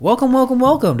Welcome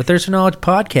to Thirst for Knowledge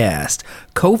Podcast,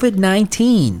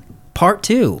 COVID-19, Part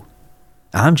 2.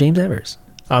 I'm James Evers.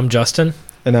 I'm Justin.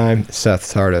 And I'm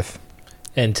Seth Tardif.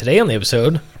 And today on the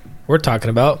episode, we're talking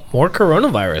about more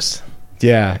coronavirus.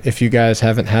 Yeah, if you guys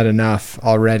haven't had enough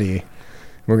already,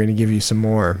 we're going to give you some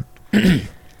more.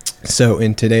 So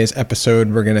in today's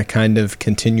episode, we're going to kind of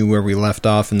continue where we left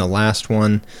off in the last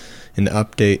one and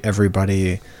update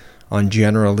everybody on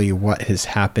generally what has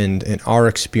happened in our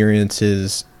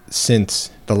experiences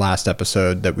since the last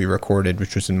episode that we recorded,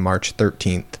 which was in March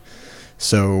 13th.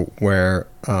 So we're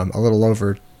a little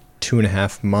over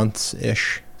 2.5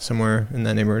 months-ish, somewhere in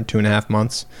that neighborhood, 2.5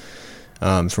 months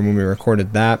from when we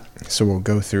recorded that. So we'll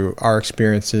go through our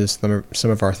experiences,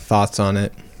 some of our thoughts on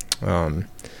it.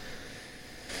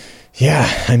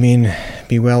 Yeah, I mean,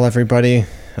 be well, everybody.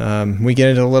 We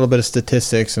get into a little bit of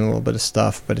statistics and a little bit of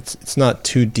stuff, but it's not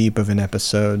too deep of an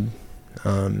episode.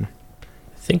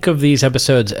 Think of these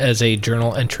episodes as a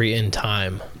journal entry in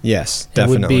time. Yes,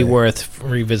 definitely. It would be worth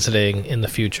revisiting in the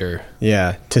future.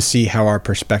 Yeah, to see how our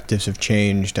perspectives have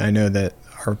changed. I know that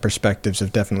our perspectives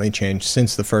have definitely changed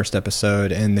since the first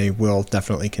episode, and they will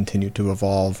definitely continue to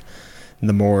evolve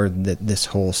the more that this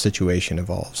whole situation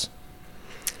evolves.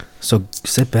 So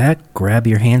sit back, grab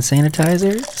your hand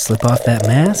sanitizer, slip off that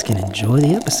mask, and enjoy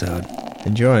the episode.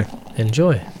 Enjoy.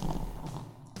 Enjoy.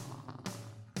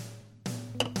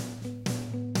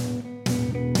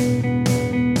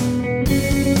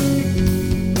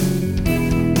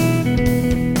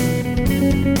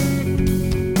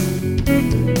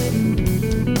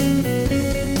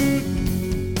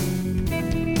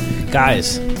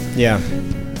 Guys. Yeah.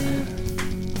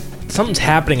 Something's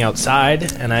happening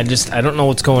outside, and I don't know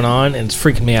what's going on, and it's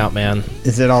freaking me out, man.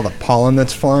 Is it all the pollen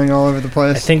that's flying all over the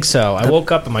place? I think so. I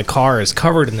woke up and my car is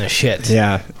covered in this shit.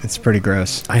 Yeah, it's pretty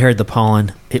gross. I heard the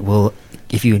pollen, it will,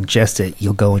 if you ingest it,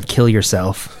 you'll go and kill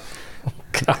yourself.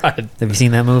 God. Have you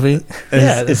seen that movie?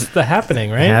 Yeah, it's The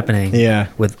Happening, right? Happening. Yeah.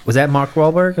 Was that Mark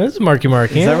Wahlberg? This is Marky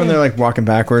Mark. Is that when they're like walking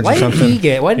backwards Why or something? did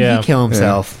he kill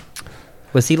himself? Yeah.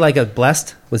 Was he like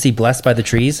Was he blessed by the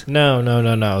trees?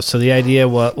 No. So the idea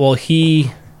was, well, he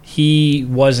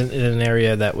wasn't in an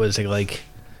area that was like,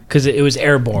 because it was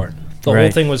airborne. The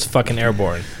whole thing was fucking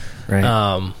airborne. Right.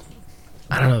 I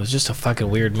don't know. It was just a fucking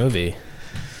weird movie.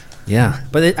 Yeah,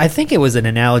 but I think it was an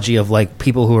analogy of like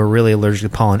people who are really allergic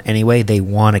to pollen anyway. They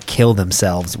want to kill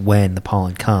themselves when the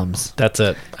pollen comes. That's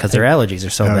it. Because their allergies are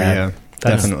so bad. Yeah,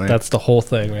 definitely. That's the whole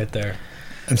thing right there.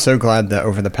 I'm so glad that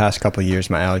over the past couple of years,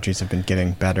 my allergies have been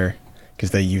getting better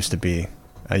because I used to be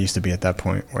at that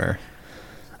point where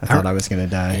I thought I was going to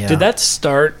die. Yeah. Did that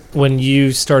start when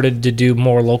you started to do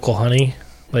more local honey,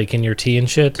 like in your tea and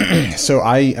shit? So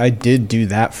I did do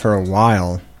that for a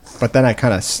while, but then I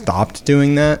kind of stopped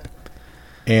doing that.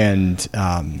 And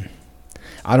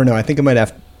I don't know. I think I might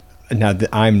have. Now that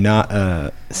I'm not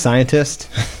a scientist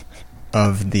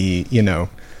of the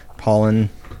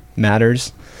pollen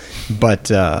matters, but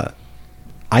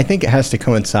I think it has to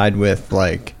coincide with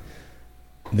like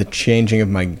the changing of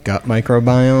my gut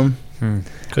microbiome.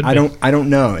 I don't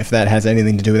know if that has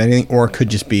anything to do with anything, or it could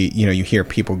just be you hear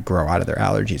people grow out of their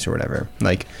allergies or whatever.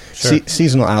 Like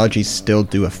seasonal allergies still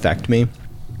do affect me.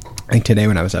 Like today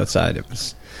when I was outside,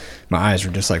 my eyes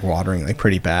were just like watering like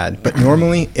pretty bad. But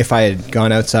normally if I had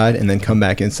gone outside and then come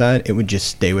back inside, it would just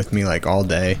stay with me like all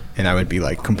day and I would be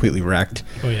like completely wrecked.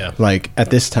 Oh yeah. Like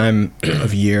at this time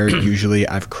of year, usually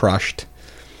I've crushed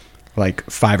like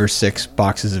 5 or 6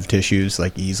 boxes of tissues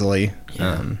like easily.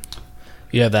 Yeah.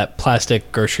 You have that plastic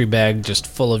grocery bag just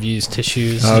full of used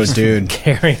tissues. Oh, dude.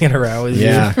 Carrying it around with you.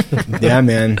 Yeah,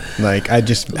 man. Like I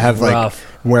just have like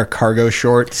wear cargo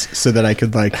shorts so that I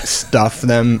could like stuff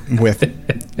them with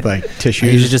like tissues.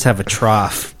 I usually just have a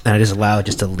trough and I just allow it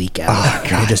just to leak out. Oh,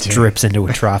 God, it just dude. drips into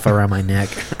a trough around my neck.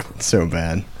 It's so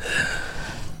bad.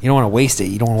 You don't want to waste it.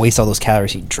 You don't want to waste all those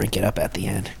calories. You drink it up at the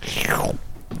end.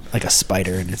 Like a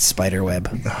spider in its spider web.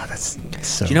 Oh, that's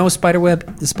so... Do you know a spider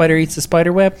web? The spider eats the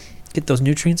spider web? Get those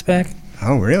nutrients back?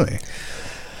 Oh, really?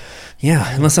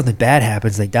 Yeah, unless something bad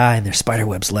happens, they die and their spider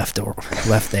web's left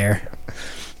there.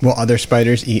 Will other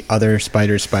spiders eat other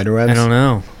spiders' spider webs? I don't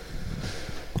know.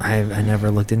 I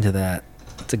never looked into that.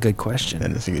 That's a good question.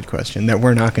 That is a good question that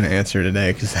we're not going to answer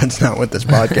today because that's not what this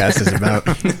podcast is about.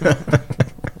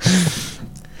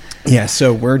 Yeah,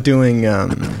 so we're doing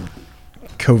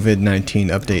COVID-19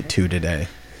 Update 2 today.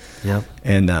 Yep.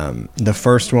 And the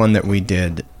first one that we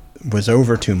did was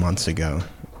over 2 months ago.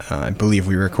 I believe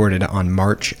we recorded it on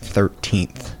March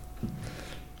 13th,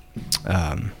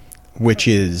 which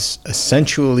is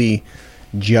essentially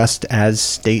just as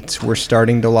states were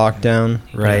starting to lock down.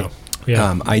 Right.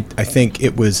 Yeah. I think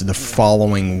it was the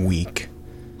following week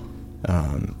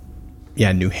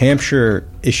New Hampshire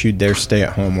issued their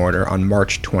stay-at-home order on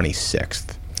March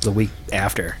 26th. The week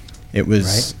after. It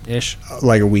was right? Ish.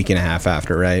 like a week and a half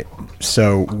after, right?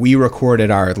 So we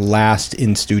recorded our last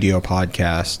in-studio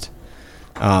podcast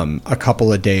a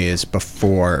couple of days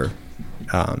before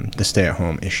the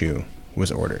stay-at-home issue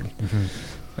was ordered.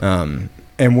 Mm-hmm.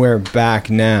 And we're back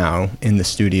now in the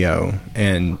studio,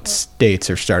 and states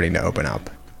are starting to open up.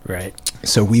 Right.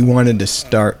 So we wanted to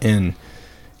start and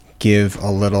give a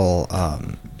little,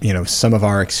 some of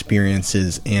our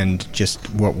experiences and just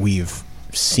what we've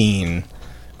seen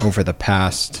over the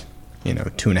past,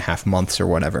 2.5 months or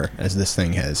whatever, as this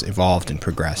thing has evolved and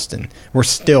progressed. And we're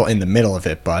still in the middle of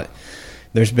it, but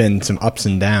there's been some ups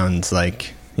and downs,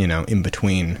 like, in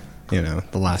between, the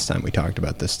last time we talked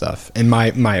about this stuff. And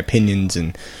my opinions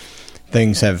and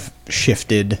things have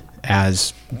shifted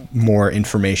as more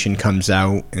information comes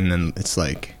out, and then it's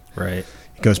like... Right.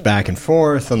 It goes back and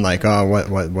forth, and like, oh,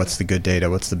 what's the good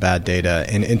data? What's the bad data?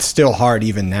 And it's still hard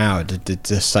even now to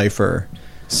decipher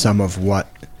some of what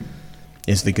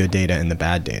is the good data and the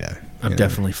bad data. I've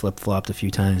definitely flip-flopped a few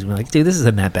times. I'm like, dude, this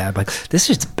isn't that bad. Like, this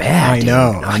shit's bad, dude.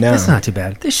 I know. This is not too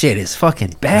bad. This shit is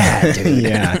fucking bad, dude.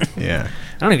 Yeah.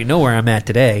 I don't even know where I'm at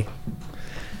today.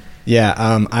 Yeah,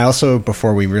 I also,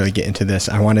 before we really get into this,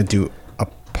 I wanted to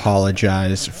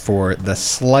apologize for the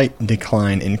slight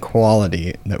decline in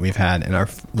quality that we've had in our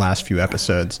last few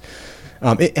episodes.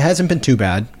 It hasn't been too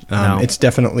bad. No. It's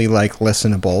definitely like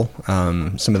listenable.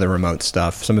 Some of the remote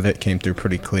stuff, some of it came through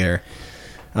pretty clear.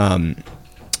 In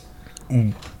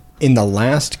the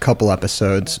last couple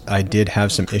episodes, I did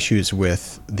have some issues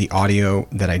with the audio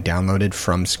that I downloaded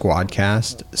from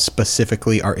Squadcast,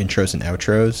 specifically our intros and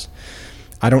outros.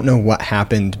 I don't know what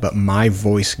happened, but my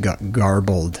voice got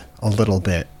garbled a little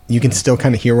bit. You can still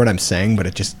kind of hear what I'm saying, but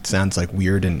it just sounds like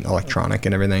weird and electronic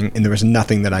and everything. And there was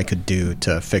nothing that I could do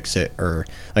to fix it, or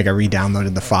like I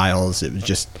re-downloaded the files. It was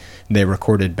just, they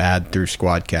recorded bad through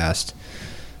Squadcast.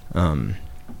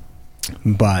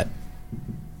 But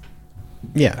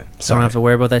yeah, So I don't have to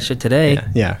worry about that shit today.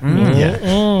 Yeah.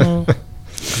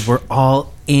 We're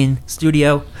all in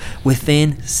studio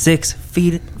within 6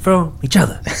 feet from each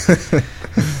other.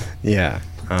 Yeah.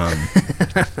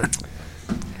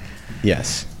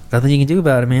 Yes. Nothing you can do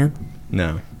about it, man.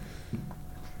 No.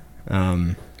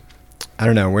 I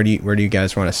don't know. Where do you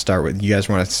guys want to start with? You guys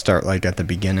want to start like at the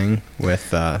beginning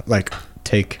with like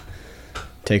take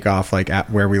off like at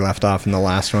where we left off in the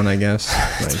last one, I guess.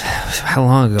 Like, how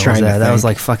long ago was that? That was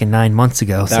like fucking 9 months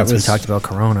ago since we talked about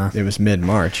Corona. It was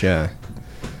mid-March, yeah.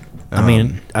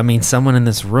 I mean, someone in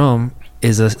this room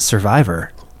is a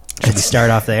survivor. Should we start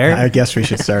off there? I guess we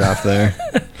should start off there.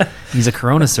 He's a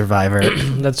Corona survivor.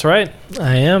 That's right.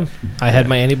 I am. I had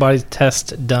my antibody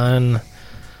test done.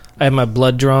 I had my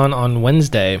blood drawn on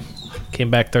Wednesday.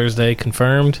 Came back Thursday,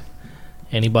 confirmed.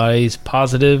 Antibodies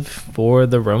positive for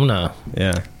the Rona.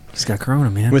 Yeah. He's got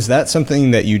Corona, man. Was that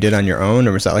something that you did on your own,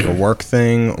 or was that like a work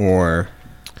thing, or?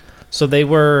 So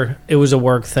it was a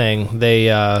work thing. They,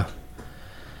 I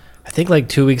think like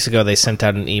 2 weeks ago, they sent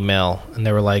out an email, and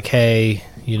they were like, hey,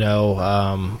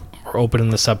 we're opening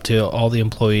this up to all the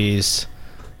employees.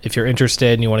 If you're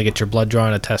interested and you want to get your blood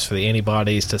drawn, a test for the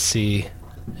antibodies to see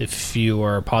if you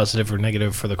are positive or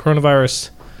negative for the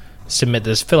coronavirus,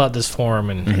 fill out this form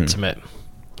and hit submit.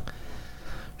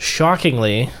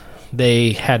 Shockingly,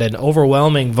 they had an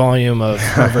overwhelming volume of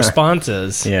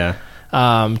responses. Yeah.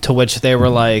 To which they were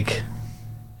like,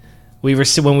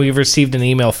 when we received an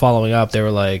email following up, they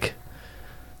were like,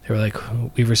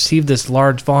 we received this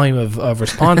large volume of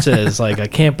responses. Like, I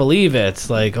can't believe it. It's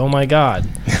like, oh my God.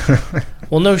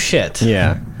 Well, no shit.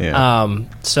 Yeah.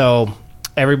 So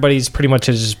everybody's pretty much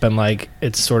has just been like,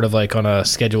 it's sort of like on a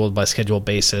scheduled by schedule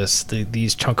basis.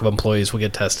 These chunk of employees will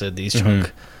get tested. These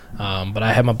chunk. But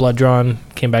I had my blood drawn,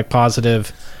 came back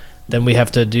positive. Then we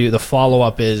have to do the follow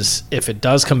up. Is if it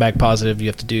does come back positive, you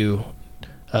have to do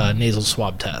a nasal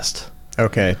swab test.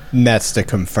 Okay, and that's to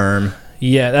confirm.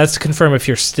 Yeah, that's to confirm if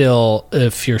you're still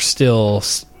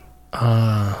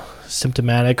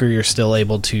symptomatic, or you're still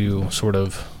able to sort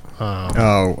of.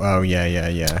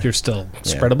 Yeah. You're still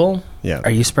spreadable. Yeah.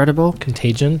 Are you spreadable?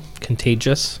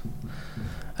 Contagious.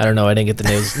 I don't know. I didn't get the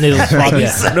nasal swab yet.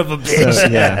 Son of a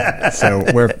bitch. So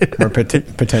we're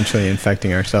potentially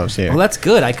infecting ourselves here. Well, that's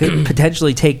good. I could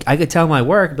potentially I could tell my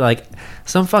work, like,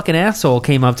 some fucking asshole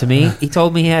came up to me. He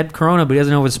told me he had Corona, but he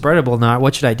doesn't know if it's spreadable or not.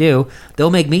 What should I do?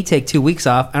 They'll make me take 2 weeks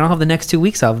off. I don't have the next 2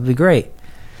 weeks off. It'd be great.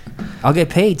 I'll get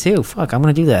paid too. Fuck, I'm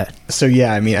going to do that. So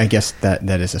yeah, I mean, I guess that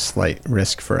is a slight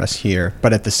risk for us here,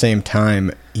 but at the same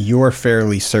time, you're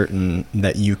fairly certain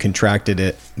that you contracted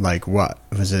it. Like what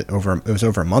was it over? It was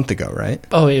over a month ago, right?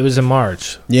 Oh, it was in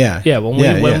March. Yeah. Yeah.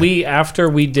 After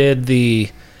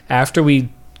we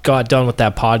got done with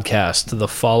that podcast, the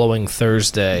following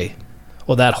Thursday,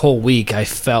 well, that whole week, I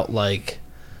felt like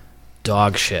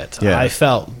dog shit. Yeah. I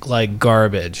felt like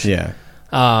garbage. Yeah.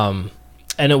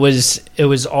 And it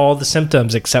was all the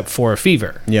symptoms except for a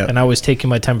fever. Yeah. And I was taking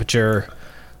my temperature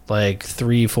like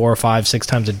 3, 4, 5, 6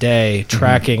 times a day,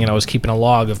 tracking, and I was keeping a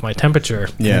log of my temperature.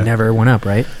 Yeah. It never went up,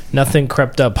 right? Nothing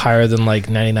crept up higher than like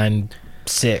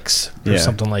 99.6 or Yeah.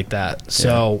 something like that.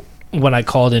 So when I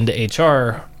called into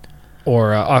HR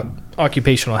or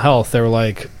occupational health, they were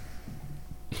like,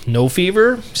 no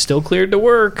fever, still cleared to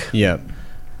work. Yeah.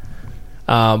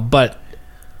 But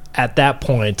at that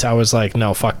point, I was like,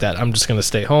 no, fuck that. I'm just going to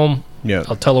stay home. Yeah.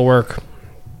 I'll telework.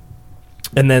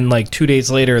 And then like 2 days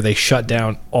later, they shut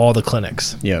down all the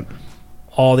clinics. Yeah.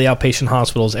 All the outpatient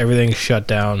hospitals, everything shut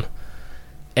down.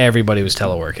 Everybody was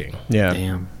teleworking. Yeah.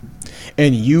 Damn.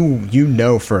 And you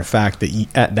know for a fact that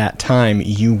at that time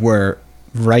you were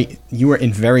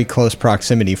in very close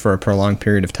proximity for a prolonged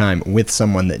period of time with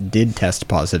someone that did test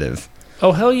positive.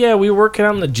 Oh, hell yeah. We were working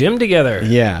out in the gym together.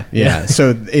 Yeah.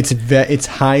 So it's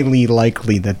highly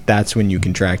likely that that's when you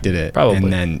contracted it. Probably.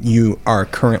 And then you are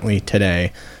currently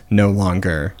today no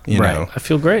longer, you know. I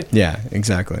feel great. Yeah,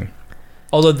 exactly.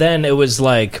 Although then it was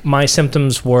like my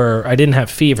symptoms were, I didn't have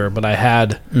fever, but I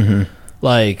had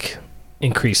like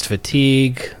increased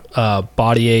fatigue,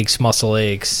 body aches, muscle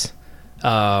aches,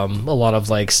 a lot of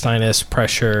like sinus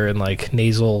pressure and like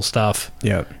nasal stuff.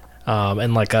 Yeah.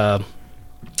 And like a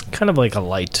kind of like a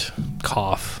light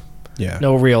cough. Yeah.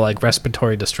 No real like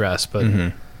respiratory distress, but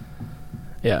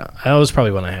yeah, that was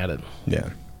probably when I had it. Yeah.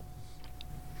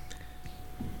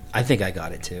 I think I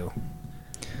got it too.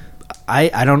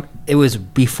 I don't. It was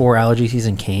before allergy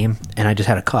season came, and I just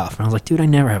had a cough, and I was like, dude, I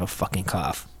never have a fucking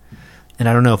cough. And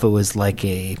I don't know if it was like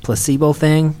a placebo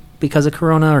thing because of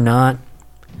Corona or not,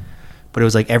 but it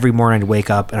was like every morning I'd wake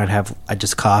up and I'd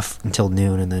just cough until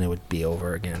noon, and then it would be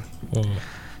over again.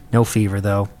 No fever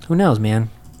though. Who knows, man?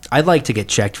 I'd like to get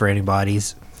checked for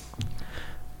antibodies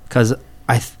because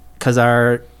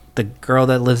the girl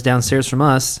that lives downstairs from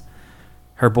us,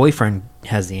 her boyfriend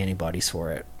has the antibodies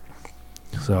for it.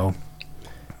 So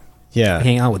Yeah.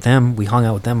 we hung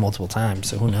out with them multiple times,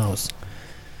 so who knows?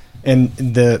 And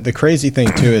the crazy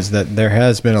thing too is that there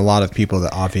has been a lot of people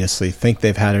that obviously think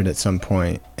they've had it at some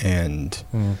point, and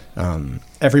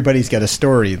everybody's got a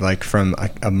story like from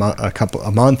a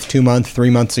month, 2 months,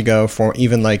 3 months ago, for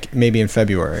even like maybe in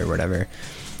February or whatever.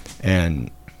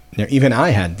 And you know, even I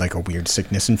had like a weird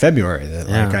sickness in February that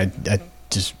like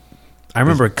I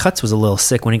remember Cutts was a little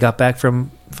sick when he got back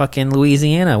from fucking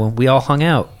Louisiana when we all hung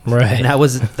out. Right. And that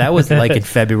was like in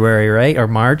February, right? Or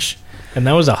March. And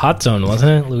that was a hot zone,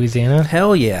 wasn't it, Louisiana?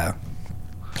 Hell yeah.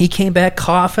 He came back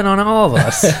coughing on all of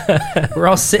us. We're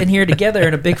all sitting here together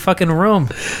in a big fucking room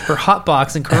for hot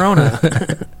box and Corona.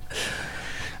 And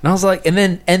I was like, and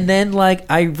then like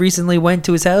I recently went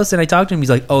to his house and I talked to him. He's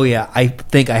like, oh yeah, I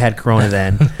think I had Corona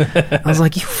then. I was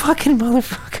like, you fucking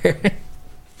motherfucker.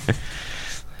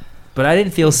 But I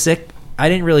didn't feel sick. I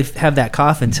didn't really have that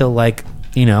cough until like,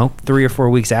 3 or 4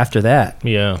 weeks after that.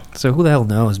 Yeah. So who the hell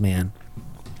knows, man?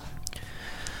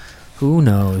 Who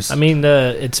knows? I mean,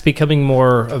 it's becoming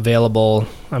more available.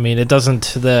 I mean, it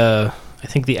doesn't I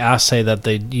think the assay that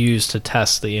they use to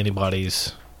test the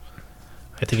antibodies,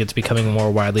 I think it's becoming more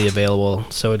widely available.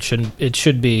 So you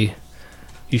should be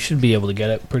able to get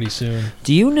it pretty soon.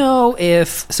 Do you know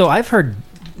so I've heard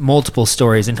multiple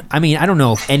stories, and I mean, I don't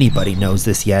know if anybody knows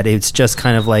this yet. It's just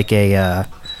kind of like I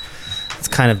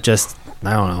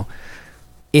don't know.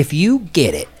 If you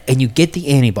get it and you get the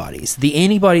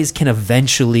antibodies can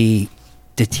eventually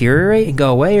deteriorate and go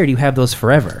away, or do you have those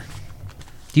forever?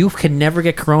 You can never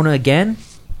get Corona again?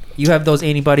 You have those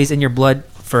antibodies in your blood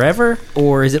forever?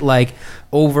 Or is it like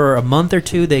over a month or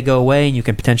two they go away and you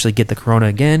can potentially get the Corona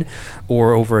again?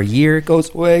 Or over a year it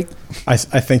goes away? I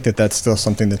think that's still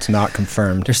something that's not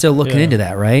confirmed. They're still looking into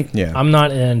that, right? Yeah. I'm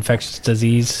not an infectious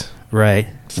disease Right.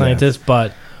 scientist,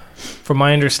 but from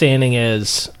my understanding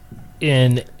is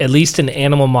at least in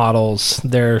animal models,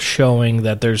 they're showing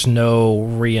that there's no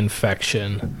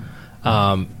reinfection.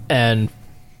 And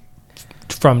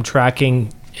from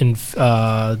tracking in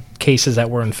cases that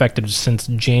were infected since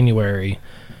January,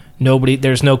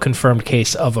 there's no confirmed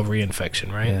case of a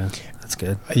reinfection, right? Yeah. That's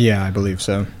good. Yeah, I believe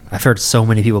so. I've heard so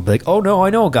many people be like, oh no,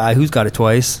 I know a guy who's got it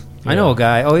twice. I know a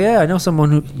guy. Oh yeah, I know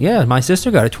someone my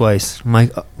sister got it twice. I'm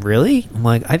like, really? I'm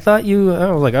like, I was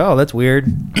like, oh, that's weird.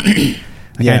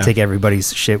 I Yeah. can't take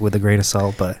everybody's shit with a grain of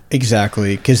salt, but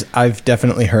Exactly, because I've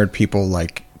definitely heard people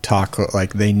like talk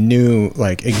like they knew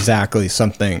like exactly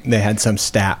something. They had some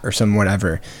stat or some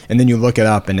whatever, and then you look it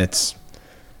up and it's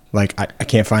like I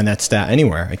can't find that stat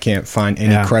anywhere. I can't find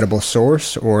any Yeah. credible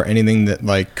source or anything that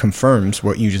like confirms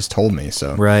what you just told me.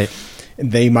 So right.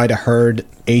 they might have heard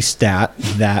a stat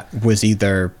that was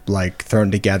either like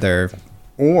thrown together,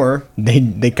 or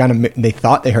they kind of they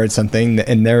thought they heard something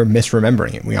and they're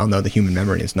misremembering it. We all know the human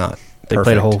memory is not They perfect.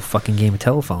 played a whole fucking game of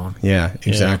telephone. Yeah,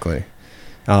 exactly.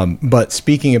 But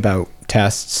speaking about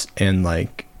tests and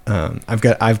like, I've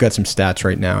got some stats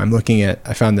right now.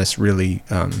 I found this really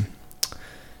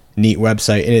neat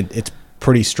website, and it's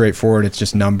pretty straightforward. It's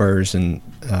just numbers, and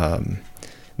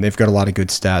they've got a lot of good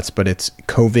stats, but it's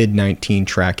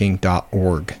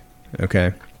covid19tracking.org.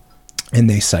 Okay. And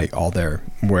they cite all the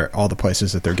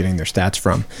places that they're getting their stats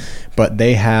from, but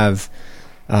they have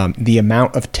the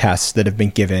amount of tests that have been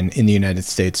given in the United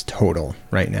States total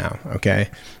right now. Okay.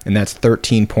 And that's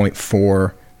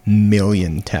 13.4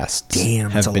 million tests.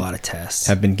 Damn, that's a lot of tests.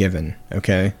 Have been given.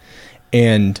 Okay.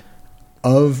 And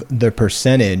of the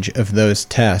percentage of those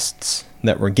tests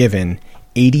that were given,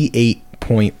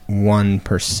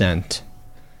 88.1%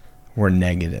 were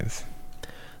negative.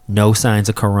 No signs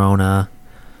of corona,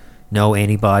 no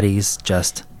antibodies,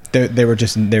 just They were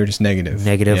just negative.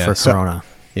 negative Yeah, for so- corona.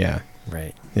 Yeah.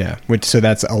 Right. Yeah. So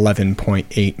that's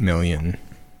 11.8 million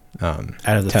Out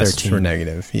of the tests 13. were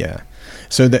negative. Yeah.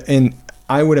 So and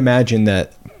I would imagine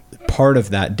that part of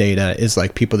that data is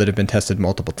like people that have been tested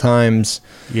multiple times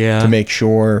Yeah. to make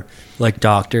sure. Like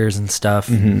doctors and stuff,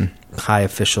 Mm-hmm. high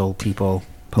official people,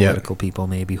 political people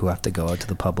maybe who have to go out to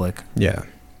the public. Yeah.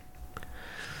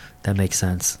 That makes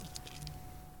sense.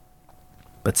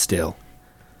 But still.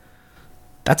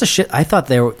 That's a shit. I thought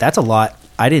that's a lot.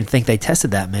 I didn't think they tested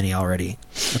that many already.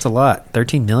 That's a lot.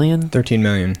 13 million? 13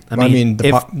 million. I I mean, mean,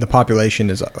 if- the population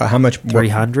is how much?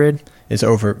 300? Is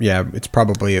over. Yeah. It's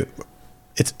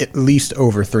at least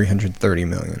over 330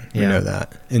 million. We Yeah. know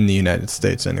that in the United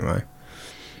States anyway.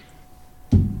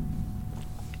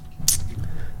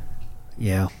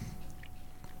 Yeah.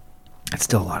 That's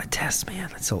still a lot of tests, man.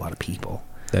 That's still a lot of people.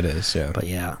 That is. Yeah. But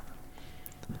yeah.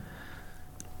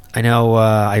 I know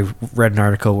I read an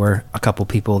article where a couple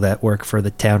people that work for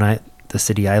the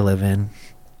city I live in,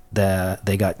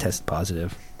 they got tested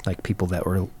positive. Like people that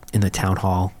were in the town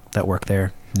hall that work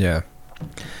there. Yeah.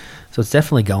 So it's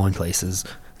definitely going places.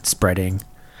 It's spreading.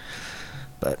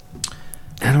 But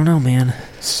I don't know, man.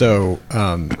 So,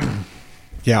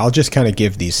 yeah, I'll just kind of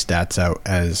give these stats out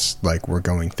as like we're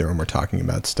going through and we're talking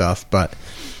about stuff. But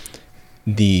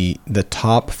the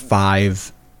top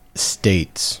 5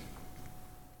 states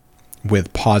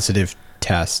with positive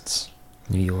tests,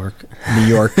 New York.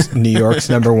 New York's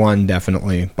number 1,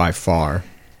 definitely by far.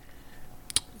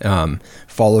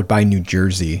 Followed by New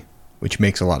Jersey, which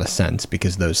makes a lot of sense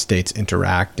because those states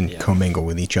interact and commingle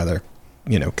with each other,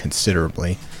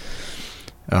 considerably.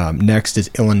 Next is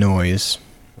Illinois.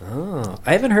 Oh,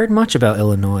 I haven't heard much about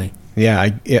Illinois. Yeah,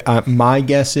 my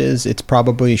guess is it's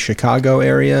probably Chicago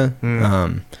area.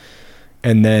 And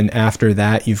then after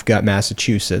that, you've got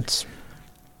Massachusetts.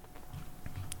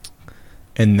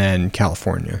 And then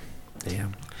California.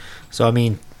 Damn. So, I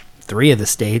mean, 3 of the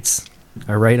states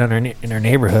are right on in our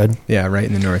neighborhood. Yeah, right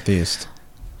in the Northeast.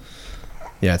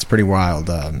 Yeah, it's pretty wild.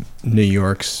 New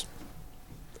York's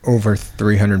over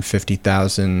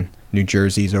 350,000. New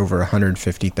Jersey's over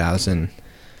 150,000.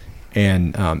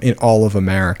 And in all of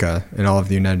America, in all of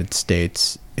the United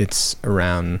States, it's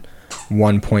around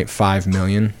 1.5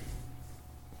 million.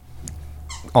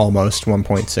 Almost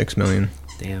 1.6 million.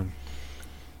 Damn.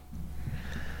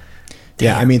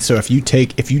 Yeah, I mean, so if you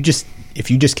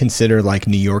just consider like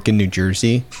New York and New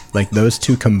Jersey, like those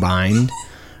two combined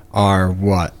are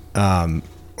what,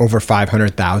 over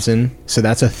 500,000. So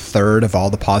that's a third of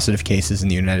all the positive cases in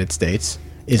the United States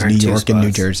is Are in New 2 York and New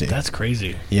spots. Jersey. That's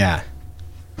crazy. Yeah.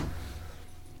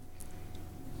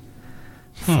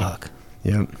 Fuck.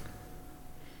 Yep.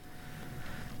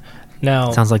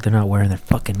 Now, Sounds like they're not wearing their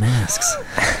fucking masks.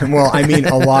 Well, I mean,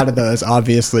 a lot of those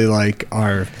obviously like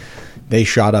they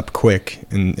shot up quick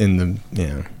in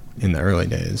the early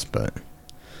days, but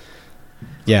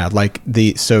yeah, like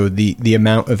the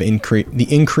amount of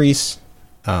increase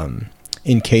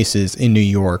in cases in New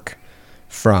York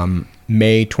from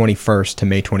May 21st to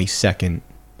May 22nd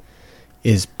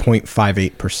is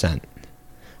 0.58%.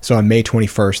 So on May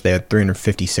 21st, they had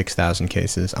 356,000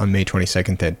 cases. On May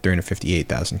 22nd, they had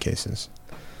 358,000 cases.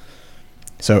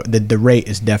 So the rate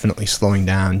is definitely slowing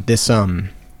down. This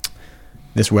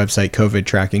this website,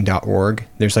 covidtracking.org,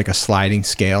 there's like a sliding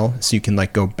scale, so you can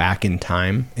like go back in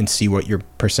time and see what your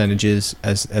percentage is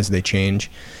as they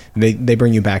change. They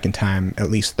bring you back in time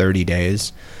at least 30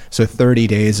 days. So 30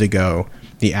 days ago,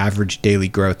 the average daily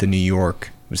growth in New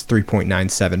York was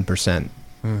 3.97%.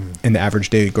 And the average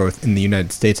daily growth in the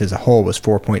United States as a whole was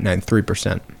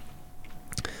 4.93%.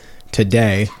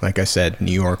 Today, like I said,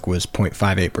 New York was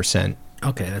 0.58%.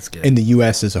 Okay, that's good. In the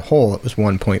U.S. as a whole, it was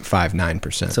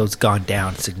 1.59%. So it's gone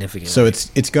down significantly. So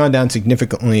it's gone down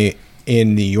significantly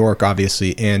in New York,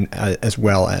 obviously, and as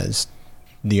well as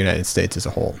the United States as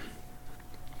a whole.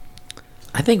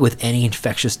 I think with any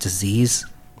infectious disease,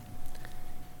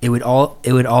 it would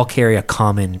all carry a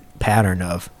common pattern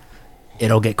of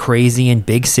it'll get crazy in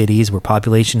big cities where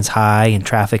population is high and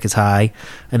traffic is high,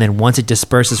 and then once it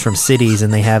disperses from cities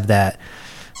and they have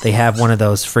one of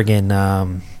those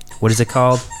friggin' what is it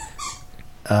called?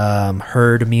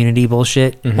 Herd immunity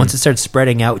bullshit. Mm-hmm. Once it starts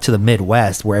spreading out to the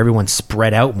Midwest where everyone's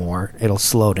spread out more, it'll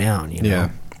slow down, you know? Yeah.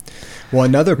 Well,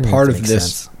 another part of makes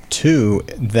this sense. too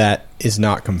that is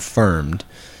not confirmed,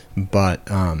 but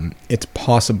it's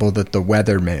possible that the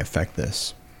weather may affect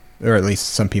this, or at least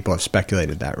some people have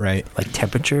speculated that, right? Like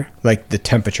temperature? Like the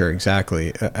temperature,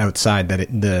 exactly, outside,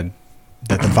 that the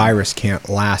virus can't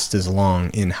last as long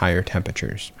in higher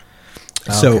temperatures.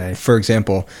 So, Okay. for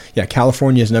example,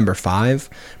 California is number 5,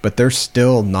 but they're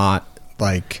still not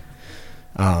like,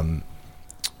 they're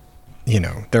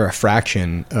a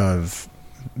fraction of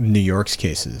New York's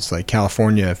cases. Like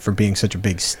California, for being such a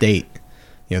big state,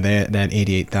 they had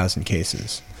 88,000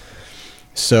 cases.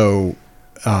 So,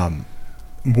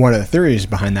 one of the theories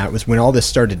behind that was when all this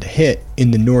started to hit in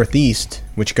the Northeast,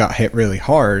 which got hit really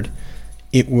hard,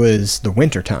 it was the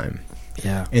winter time.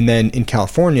 Yeah. And then in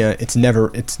California, it's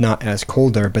not as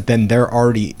colder, but then they're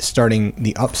already starting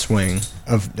the upswing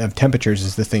of temperatures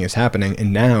as the thing is happening.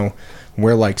 And now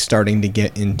we're like starting to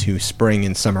get into spring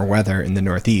and summer weather in the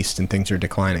Northeast and things are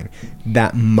declining.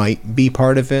 That might be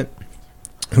part of it.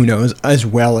 Who knows? As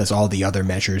well as all the other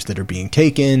measures that are being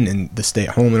taken and the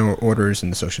stay-at-home orders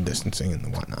and the social distancing and the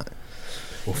whatnot.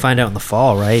 We'll find out in the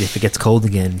fall, right? If it gets cold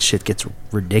again, shit gets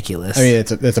ridiculous. I mean,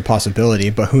 it's a possibility,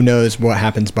 but who knows what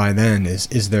happens by then?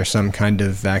 Is there some kind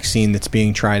of vaccine that's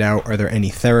being tried out? Are there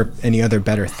any other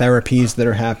better therapies that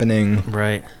are happening?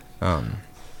 Right.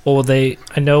 Well, I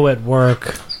know at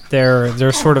work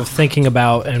they're sort of thinking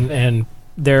about and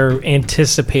they're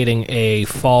anticipating a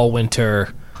fall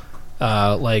winter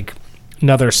like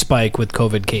another spike with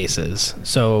COVID cases.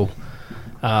 So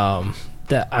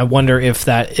that I wonder if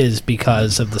that is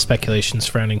because of the speculation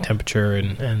surrounding temperature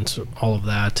and so all of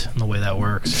that and the way that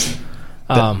works.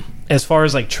 As far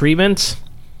as like treatments,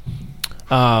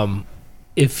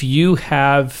 if you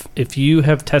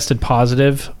have tested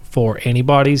positive for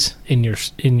antibodies in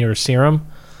your serum,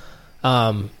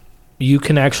 you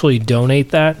can actually donate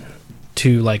that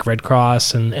to like Red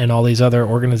Cross and all these other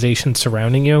organizations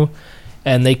surrounding you,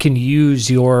 and they can use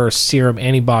your serum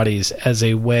antibodies as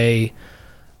a way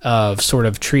of sort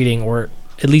of treating or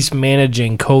at least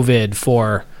managing COVID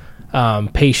for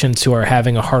patients who are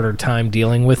having a harder time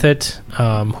dealing with it,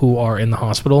 who are in the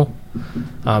hospital.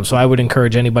 So I would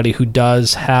encourage anybody who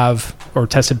does have or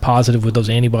tested positive with those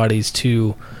antibodies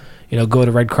to, go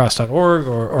to redcross.org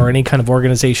or any kind of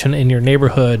organization in your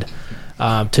neighborhood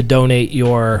to donate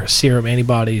your serum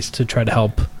antibodies to try to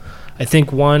help. I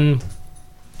think one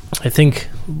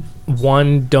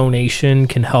donation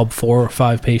can help 4 or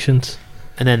 5 patients.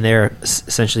 And then they're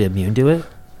essentially immune to it?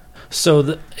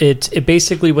 So it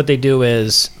basically what they do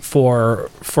is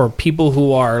for people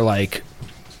who are like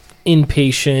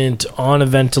inpatient on a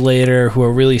ventilator who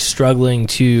are really struggling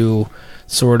to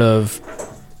sort of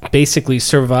basically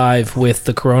survive with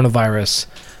the coronavirus,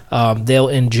 they'll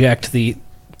inject the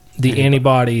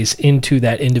antibodies into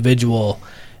that individual,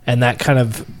 and that kind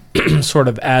of sort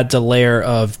of adds a layer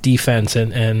of defense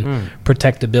and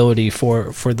protectability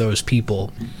for those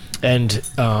people. And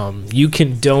you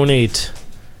can donate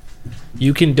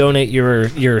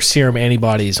your serum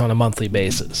antibodies on a monthly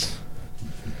basis.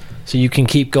 So you can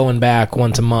keep going back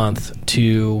once a month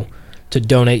to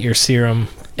donate your serum.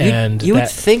 And you would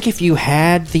think if you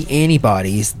had the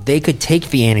antibodies, they could take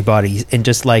the antibodies and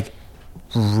just like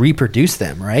reproduce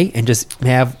them, right? And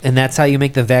that's how you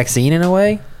make the vaccine in a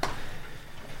way?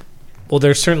 Well,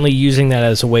 they're certainly using that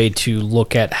as a way to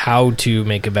look at how to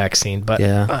make a vaccine, but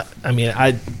Yeah. I mean,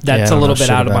 that's a little bit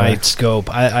out of my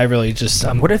scope. I really just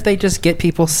What if they just get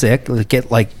people sick,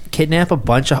 kidnap a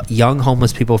bunch of young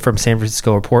homeless people from San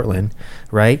Francisco or Portland,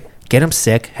 right? Get them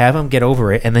sick, have them get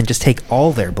over it, and then just take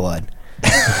all their blood.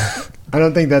 I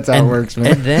don't think that's how it works,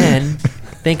 man. And then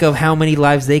think of how many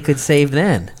lives they could save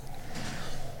then.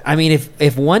 I mean,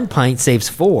 if 1 pint saves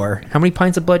 4, how many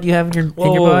pints of blood do you have in your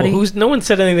body? No one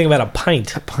said anything about a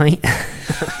pint. A pint?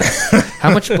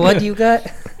 How much blood do you got?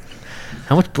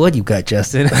 How much blood you got,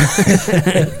 Justin?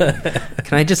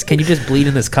 Can you just bleed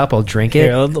in this cup? I'll drink it.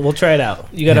 Here, we'll try it out.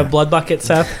 You got a blood bucket,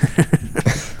 Seth?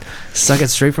 Suck it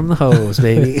straight from the hose,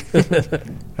 baby.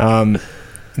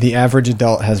 The average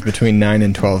adult has between 9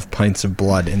 and 12 pints of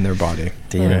blood in their body.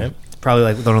 Damn. Right. Probably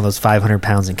like one of those 500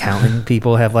 pounds and counting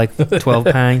people have like 12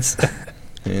 pints.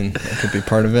 And that could be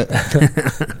part of it.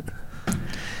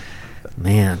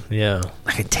 Man, Yeah.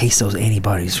 I can taste those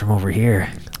antibodies from over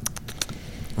here.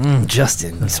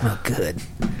 Justin, you smell good.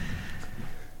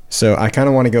 So I kind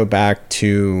of want to go back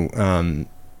to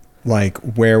like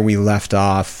where we left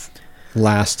off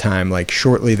last time. Like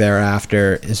shortly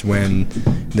thereafter is when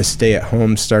the stay at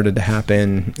home started to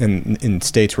happen and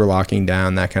states were locking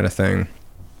down, that kind of thing.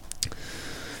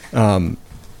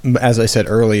 As I said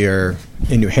earlier,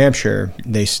 in New Hampshire,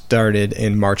 they started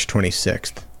in March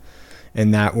 26th.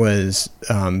 And that was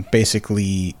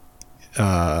basically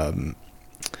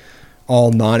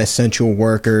all non-essential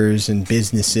workers and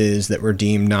businesses that were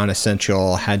deemed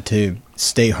non-essential had to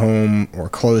stay home or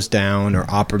close down or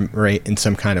operate in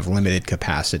some kind of limited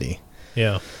capacity.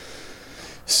 Yeah.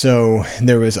 So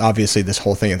there was obviously this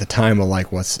whole thing at the time of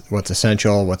like what's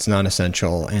essential, what's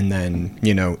non-essential, and then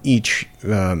each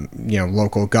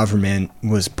local government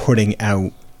was putting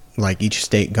out, like each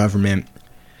state government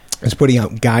was putting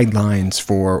out guidelines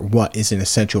for what is an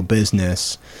essential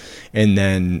business, and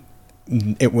then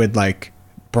it would like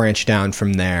branch down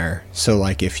from there. So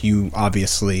like if you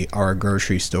obviously are a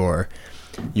grocery store,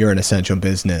 you're an essential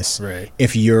business. Right.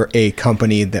 If you're a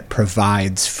company that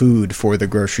provides food for the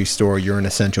grocery store, you're an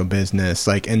essential business.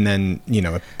 Like, and then,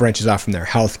 it branches off from there.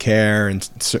 Healthcare and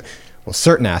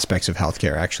certain aspects of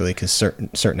healthcare actually, because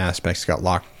certain aspects got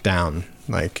locked down,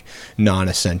 like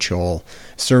non-essential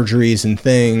surgeries and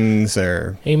things.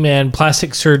 Or Hey man,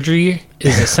 plastic surgery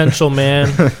is essential,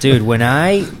 man. Dude, when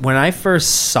I first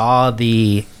saw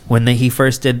he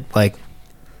first did like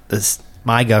this,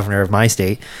 my governor of my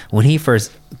state, when he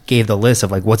first gave the list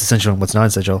of like what's essential and what's not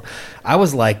essential, I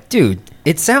was like, dude,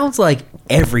 it sounds like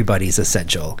everybody's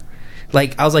essential.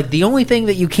 Like, I was like, the only thing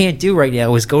that you can't do right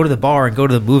now is go to the bar and go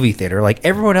to the movie theater. Like,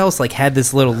 everyone else like had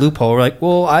this little loophole. We're like,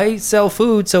 well, I sell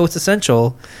food, so it's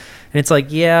essential. And it's like,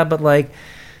 yeah, but like,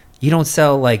 you don't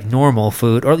sell like normal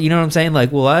food, or you know what I'm saying?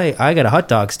 Like, well, I got a hot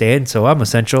dog stand, so I'm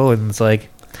essential. And it's like,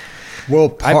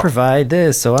 well, I provide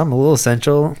this, so I'm a little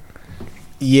essential.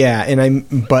 Yeah,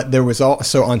 but there was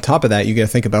also, on top of that, you got to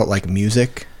think about like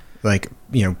music. Like,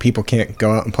 people can't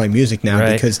go out and play music now,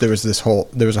 right? Because there was a whole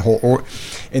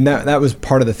and that was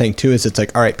part of the thing too, is it's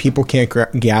like, all right, people can't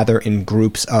gather in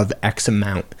groups of X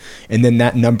amount, and then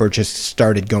that number just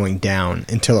started going down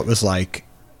until it was like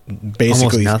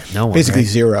basically basically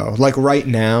zero. Like right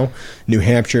now, New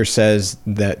Hampshire says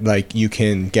that like you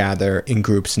can gather in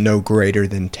groups no greater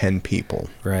than 10 people.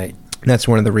 Right. And that's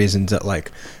one of the reasons that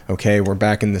like, okay, we're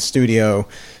back in the studio.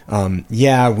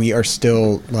 We are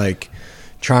still like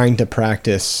trying to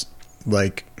practice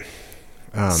like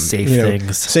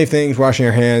safe things, washing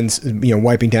our hands,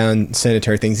 wiping down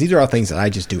sanitary things. These are all things that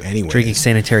I just do anyway. Drinking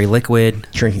sanitary liquid.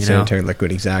 Sanitary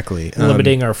liquid, exactly.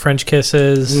 Limiting our French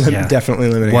kisses. Definitely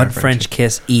limiting one our French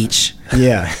kiss each.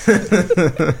 Yeah.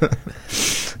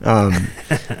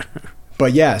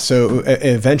 But yeah, so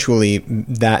eventually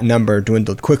that number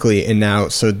dwindled quickly, and now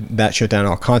so that shut down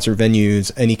all concert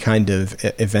venues, any kind of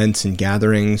events and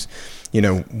gatherings.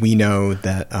 We know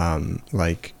that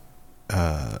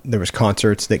there was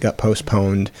concerts that got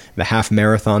postponed. The half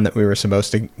marathon that we were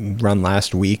supposed to run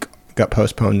last week got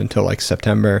postponed until like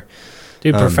September.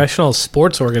 Dude, professional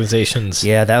sports organizations.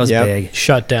 Yeah, that was big.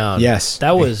 Shut down. Yes.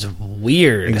 That was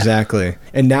weird. Exactly.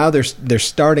 And now they're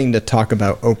starting to talk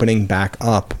about opening back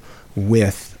up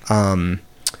with no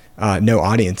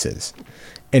audiences,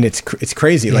 and it's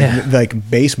crazy. Like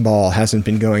baseball hasn't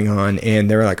been going on, and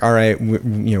they're like, all right,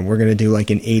 we're gonna do like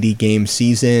an 80 game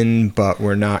season, but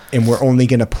we're not, and we're only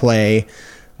gonna play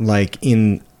like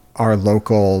in our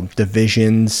local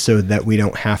divisions so that we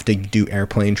don't have to do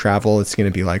airplane travel. It's gonna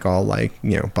be like all like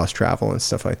bus travel and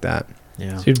stuff like that.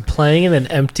 Yeah, dude, playing in an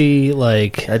empty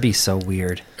like that'd be so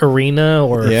weird arena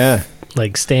or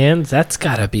like stands, that's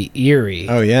gotta be eerie.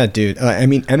 Oh yeah, dude. I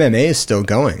mean, MMA is still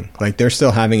going. Like they're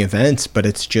still having events, but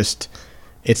it's just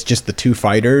the two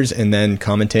fighters and then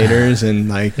commentators and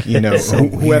like so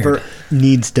whoever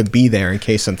needs to be there in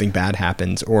case something bad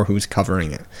happens or who's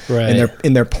covering it. Right.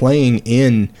 And they're playing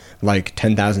in like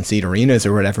 10,000 seat arenas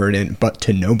or whatever it is, but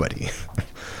to nobody.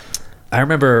 I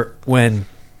remember when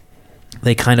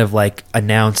they kind of like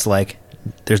announced like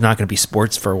there's not going to be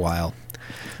sports for a while.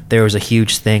 there was a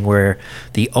huge thing where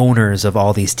the owners of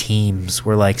all these teams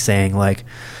were like saying like,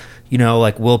 you know,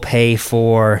 like we'll pay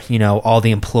for, you know, all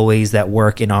the employees that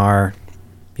work in our,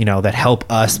 you know, that help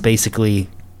us basically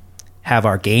have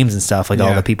our games and stuff, like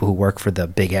all the people who work for the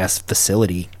big ass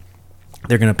facility.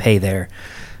 They're going to pay their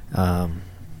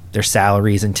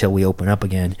salaries until we open up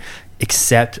again,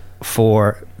 except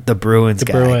for the Bruins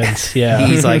guy. Bruins, yeah.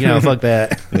 He's like, no, fuck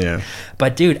that. Yeah.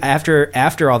 But dude,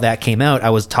 after all that came out, I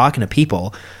was talking to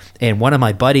people, and one of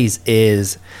my buddies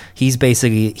he's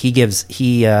basically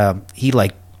he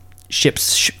like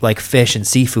ships like fish and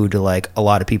seafood to like a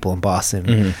lot of people in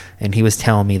Boston, and he was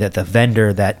telling me that the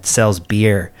vendor that sells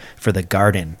beer for the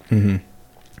Garden,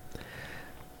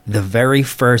 the very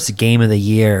first game of the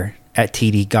year at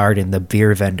TD Garden, the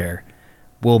beer vendor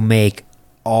will make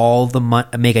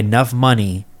make enough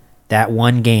money that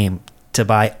one game to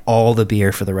buy all the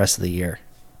beer for the rest of the year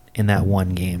in that one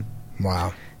game.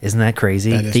 Wow. Isn't that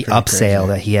crazy? That is the pretty upsale crazy.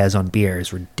 that he has on beer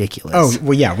is ridiculous. Oh,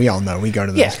 well, yeah, we all know. We go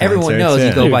to those Everyone concerts. knows Yeah.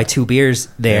 you go buy 2 beers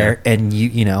there, and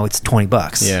you know it's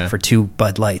 $20 Yeah. for 2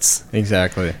 Bud Lights.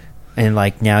 Exactly. And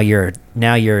like now you're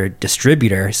a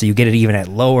distributor, so you get it even at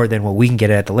lower than what we can get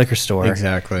it at the liquor store.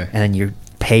 Exactly. And then you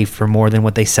pay for more than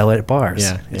what they sell it at bars.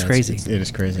 Yeah. It's crazy. It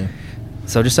is crazy.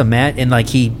 So just imagine, and like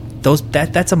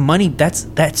that's a money,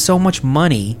 that's so much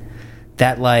money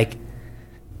that like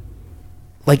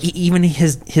even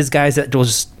his guys that will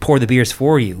just pour the beers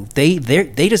for you, they'll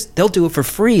do it for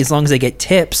free as long as they get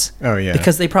tips. Oh, yeah.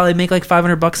 Because they probably make like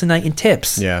 $500 a night in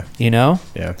tips. Yeah. You know?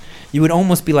 Yeah. You would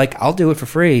almost be like, I'll do it for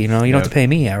free, you know, you don't have to pay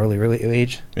me hourly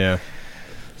wage. Yeah.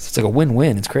 So it's like a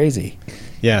win-win. It's crazy.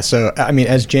 Yeah, so I mean,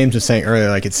 as James was saying earlier,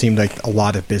 like it seemed like a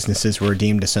lot of businesses were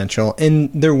deemed essential, and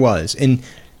there was, and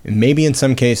maybe in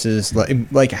some cases,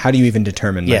 like how do you even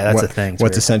determine? Yeah, like, that's the thing. It's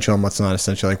what's weird. essential and what's not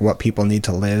essential? Like what people need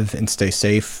to live and stay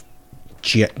safe,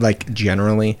 like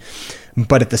generally.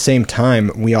 But at the same time,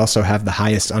 we also have the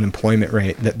highest unemployment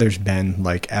rate that there's been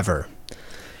like ever,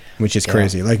 which is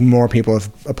crazy. Like more people have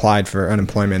applied for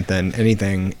unemployment than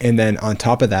anything, and then on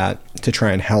top of that, to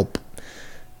try and help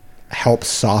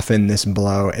soften this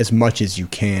blow as much as you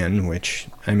can, which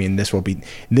I mean this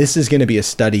is going to be a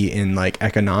study in like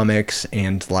economics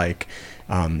and like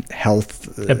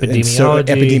health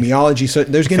epidemiology, so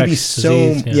there's going to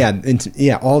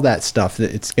be all that stuff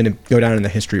that it's going to go down in the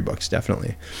history books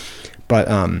definitely. But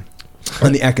on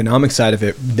the economic side of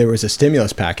it, there was a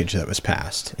stimulus package that was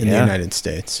passed in the United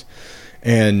States,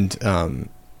 and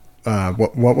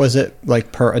what was it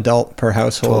like per adult per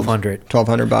household?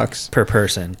 $1,200 per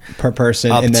person,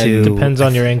 up and then depends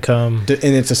on your income, and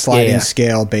it's a sliding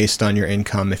scale based on your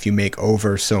income. If you make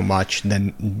over so much,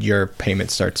 then your payment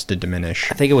starts to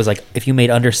diminish. I think it was like if you made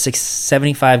under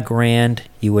 $75,000,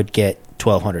 you would get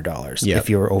 $1,200 if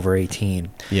you were over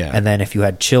 18. Yeah, and then if you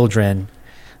had children,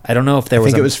 I don't know if there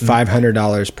was. I think it was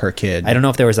 $500 per kid. I don't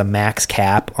know if there was a max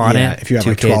cap on it. If you have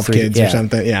like 12 kids or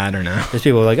something. Yeah, I don't know. There's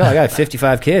people like, oh, I got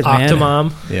 55 kids, man.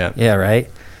 Octomom. Yeah, right.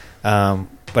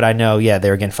 But I know, they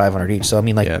were getting $500 each. So I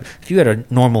mean, like, if you had a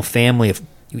normal family of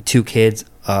 2 kids,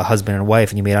 a husband and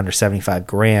wife, and you made under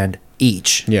 $75,000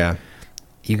 each,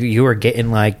 you were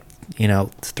getting like,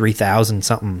 $3,000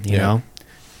 something, you know.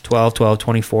 12,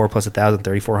 24 plus $1,000,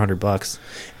 $3,400.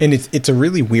 And it's a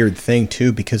really weird thing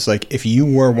too, because like if you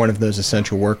were one of those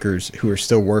essential workers who are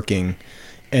still working,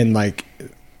 and like,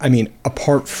 I mean,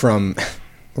 apart from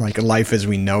like life as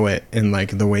we know it and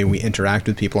like the way we interact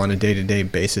with people on a day-to-day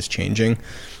basis changing,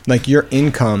 like your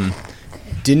income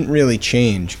didn't really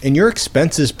change, and your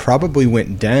expenses probably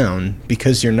went down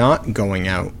because you're not going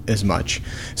out as much.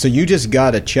 So you just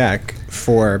got a check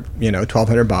for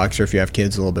 $1,200, or if you have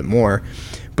kids, a little bit more.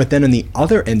 But then on the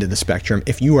other end of the spectrum,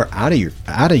 if you are out of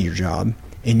your job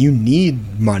and you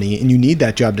need money and you need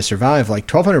that job to survive, like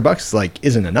 $1,200 like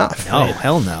isn't enough. No,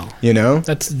 hell no.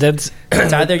 That's it's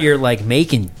either you're like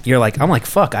I'm like,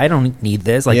 fuck, I don't need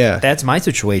this. Like that's my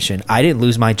situation. I didn't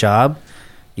lose my job.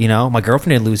 My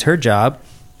girlfriend didn't lose her job.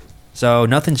 So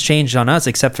nothing's changed on us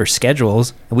except for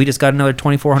schedules. And we just got another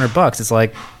 $2,400. It's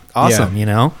like awesome,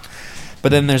 But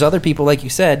then there's other people, like you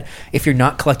said, if you're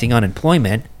not collecting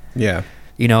unemployment. Yeah.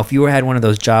 If you had one of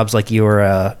those jobs like you were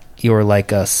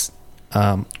like a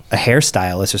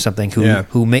hairstylist or something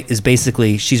who is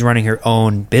basically, she's running her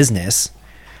own business.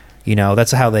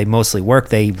 That's how they mostly work.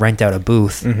 They rent out a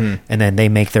booth and then they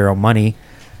make their own money.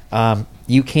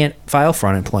 You can't file for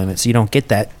unemployment, so you don't get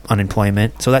that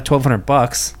unemployment. So that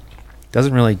 $1,200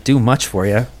 doesn't really do much for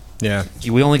you. Yeah.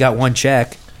 We only got one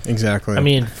check. Exactly. I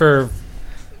mean, for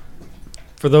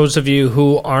those of you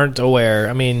who aren't aware,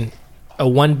 I mean, a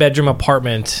 1-bedroom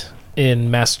apartment in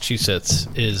Massachusetts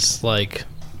is like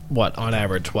what on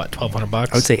average? What, $1,200?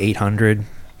 I would say $800.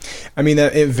 I mean,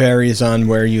 it varies on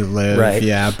where you live, Right.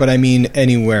 yeah. But I mean,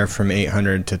 anywhere from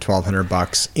 $800 to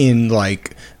 $1,200 in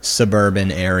like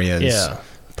suburban areas, Yeah.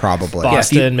 probably.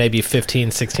 Boston, maybe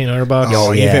 $1,500-$1,600.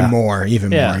 Oh, yeah. even more,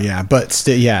 Yeah. yeah. But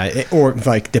still, yeah, or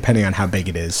like depending on how big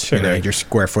it is, Sure. you know, Right. your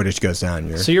square footage goes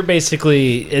down. So you're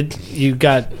basically you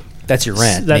got That's your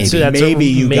rent. That's- maybe. that's- maybe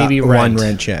you maybe got rent. one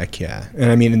rent check, yeah.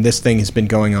 And I mean, and this thing has been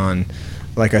going on.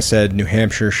 Like I said, New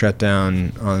Hampshire shut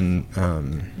down on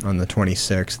the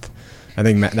 26th. I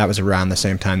think that was around the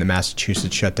same time that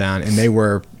Massachusetts shut down, and they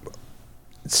were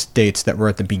states that were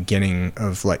at the beginning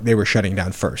of like they were shutting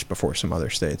down first before some other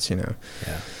states, you know.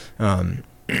 Yeah.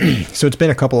 So it's been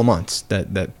a couple of months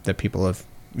that people have,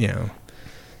 you know,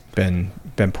 been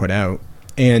put out.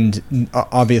 And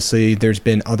obviously there's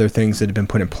been other things that have been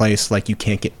put in place, like you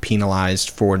can't get penalized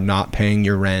for not paying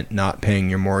your rent, not paying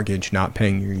your mortgage, not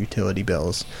paying your utility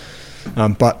bills.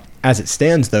 But as it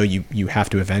stands, though, you have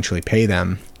to eventually pay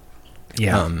them.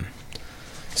 Yeah.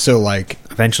 So, like,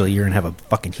 Eventually, you're gonna have a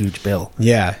fucking huge bill.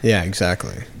 yeah,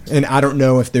 exactly. And I don't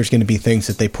know if there's going to be things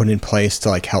that they put in place to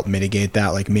like help mitigate that.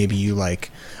 Like maybe you like,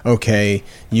 okay,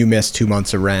 you missed 2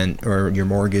 months of rent or your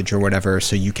mortgage or whatever,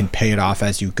 so you can pay it off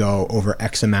as you go over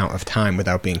X amount of time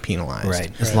without being penalized.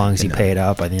 Right. As long as you pay it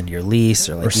out by the end of your lease,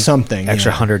 or like Or something,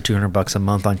 extra yeah. $100-$200 a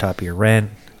month on top of your rent.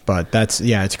 But that's,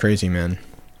 yeah, it's crazy, man.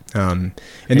 And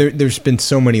there's been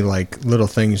so many like little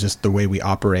things, just the way we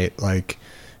operate, like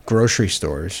grocery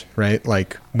stores, right?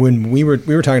 Like when we were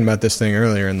talking about this thing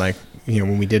earlier, and like, you know,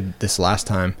 when we did this last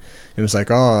time, it was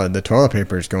like, oh, the toilet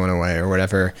paper is going away or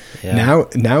whatever. Yeah.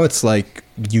 Now it's like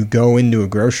you go into a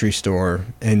grocery store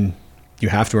and you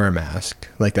have to wear a mask.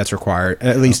 Like that's required,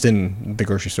 at least in the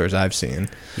grocery stores I've seen.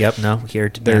 Yep. No, here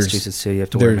in There's- Massachusetts too, you have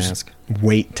to wear a There's mask.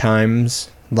 wait times.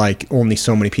 Like only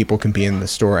so many people can be in the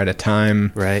store at a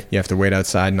time. Right. You have to wait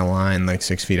outside in a line like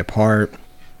 6 feet apart.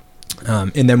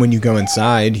 And then when you go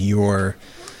inside, you're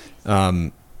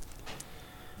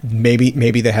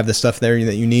maybe they have the stuff there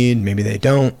that you need. Maybe they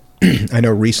don't. I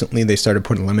know recently they started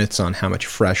putting limits on how much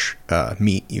fresh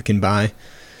meat you can buy,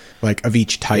 like of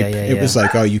each type. It was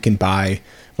like, oh, you can buy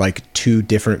like 2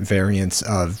 different variants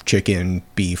of chicken,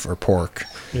 beef, or pork.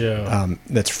 Yeah.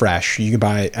 That's fresh. You can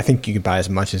buy. I think you could buy as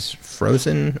much as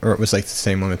frozen, or it was like the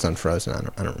same limits on frozen.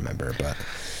 I don't remember, but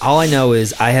All I know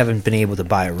is I haven't been able to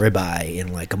buy a ribeye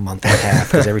in like a month and a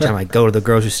half because every time I go to the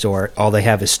grocery store, all they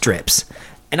have is strips.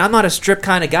 And I'm not a strip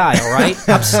kind of guy, all right?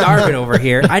 I'm starving over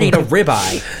here. I need a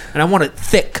ribeye, and I want it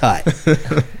thick cut.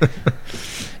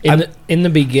 In the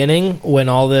beginning, when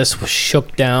all this was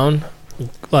shook down,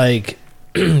 like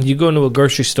you go into a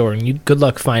grocery store and you good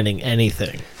luck finding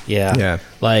anything. Yeah.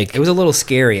 Like It was a little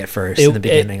scary at first in the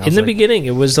beginning. I In was the like, beginning,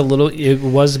 it was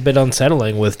a bit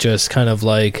unsettling with just kind of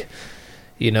like,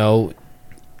 you know,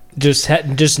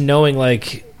 just knowing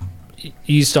like you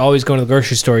used to always go to the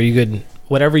grocery store. You could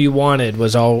whatever you wanted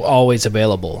was always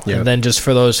available. Yep. And then just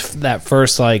for that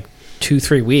first like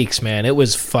 2-3 weeks, man, it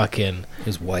was fucking It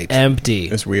was wiped. empty.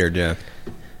 it's weird. Yeah.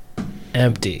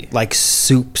 Empty. Like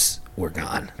soups were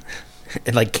gone.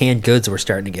 And like canned goods were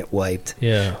starting to get wiped.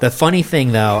 Yeah. The funny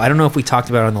thing, though, I don't know if we talked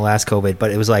about it on the last COVID,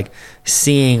 but it was like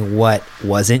seeing what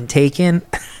wasn't taken.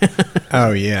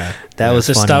 Oh yeah. That was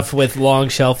the funny. stuff with long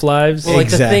shelf lives. Well, like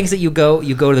the Exact- things that you go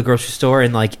to the grocery store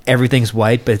and like everything's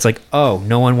white, but it's like, oh,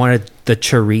 no one wanted the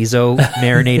chorizo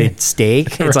marinated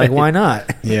steak. It's like, Right. why not?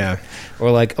 Yeah.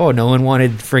 Or like, oh, no one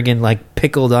wanted friggin' like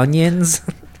pickled onions.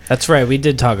 That's right. We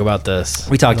did talk about this.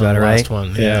 We talked on about the it, last right?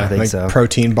 one. Yeah, Yeah. I think like so.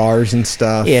 protein bars and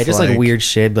stuff. Yeah, just like weird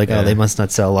shit. Like, yeah. oh, they must not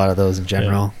sell a lot of those in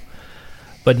general.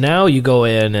 But now you go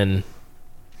in and,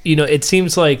 you know, it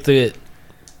seems like the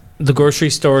grocery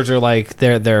stores are like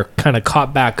they're kind of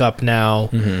caught back up now.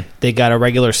 Mm-hmm. They got a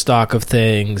regular stock of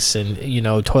things, and you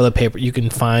know, toilet paper. You can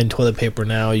find toilet paper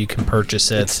now. You can purchase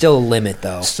it. It's still a limit,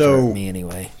 though, So- for me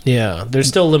anyway. Yeah, there's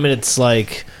still limited,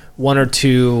 like 1 or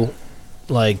 2,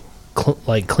 like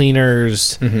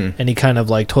cleaners, any kind of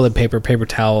like toilet paper, paper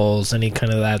towels, any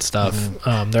kind of that stuff.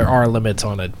 There are limits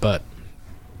on it, but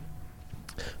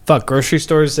fuck, grocery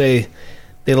stores they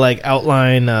like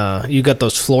outline. You got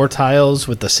those floor tiles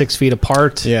with the 6 feet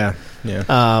apart. Yeah.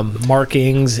 Yeah.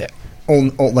 Markings.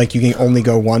 Like you can only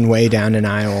go one way down an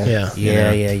aisle. Yeah.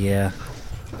 Yeah.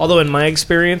 Although in my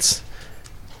experience,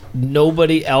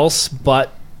 nobody else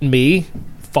but me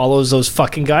follows those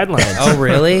fucking guidelines. Oh,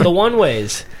 really? The one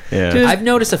ways. Yeah. Dude, I've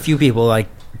noticed a few people like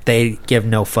they give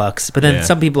no fucks, but then Yeah.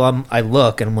 some people I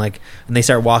look and I'm like, and they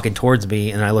start walking towards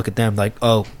me, and I look at them like,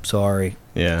 oh, sorry.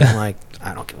 Yeah. I'm like,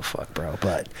 I don't give a fuck, bro.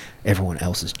 But everyone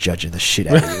else is judging the shit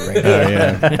out of you right now. Oh,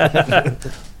 yeah.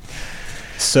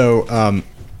 So,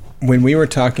 when we were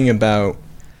talking about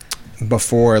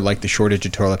before like the shortage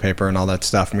of toilet paper and all that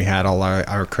stuff, and we had all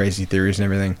our crazy theories and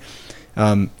everything.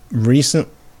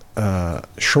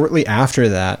 Shortly after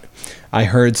that, I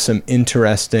heard some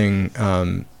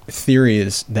interesting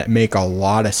theories that make a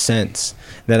lot of sense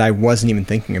that I wasn't even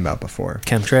thinking about before.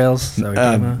 Chemtrails? Is that what you're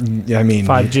talking about? I mean,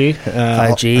 5G.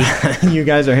 5G? You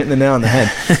guys are hitting the nail on the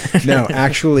head. No,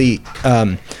 actually,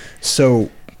 so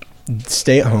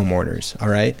stay-at-home orders, all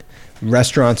right?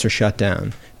 Restaurants are shut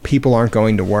down. People aren't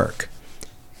going to work.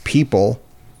 People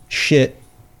shit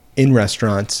in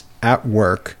restaurants at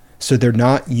work, so they're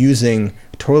not using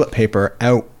toilet paper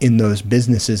out in those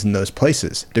businesses and those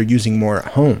places. They're using more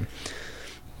at home.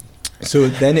 So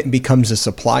then it becomes a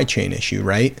supply chain issue,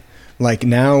 right? Like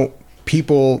now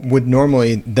people would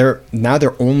normally, they're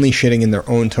only shitting in their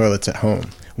own toilets at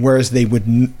home, whereas they would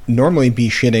normally be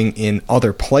shitting in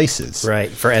other places.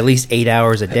 Right, for at least 8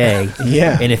 hours a day.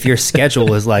 Yeah. And if your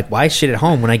schedule is like, why shit at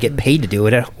home when I get paid to do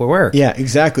it at work? Yeah,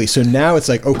 exactly. So now it's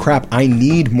like, oh crap, I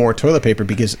need more toilet paper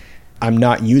because I'm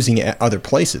not using it at other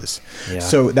places. Yeah.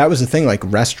 So that was the thing, like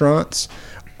restaurants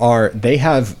they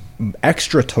have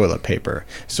extra toilet paper.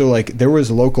 So like there was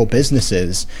local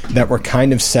businesses that were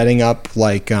kind of setting up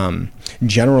like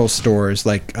general stores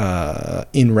like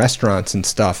in restaurants and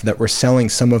stuff that were selling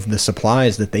some of the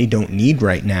supplies that they don't need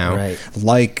right now, Right.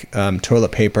 like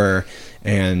toilet paper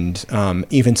and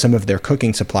even some of their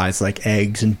cooking supplies like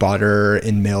eggs and butter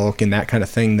and milk and that kind of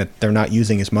thing that they're not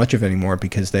using as much of anymore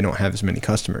because they don't have as many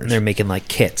customers. They're making like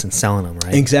kits and selling them,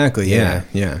 right? Exactly. Yeah.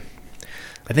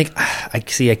 I think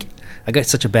I got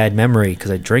such a bad memory because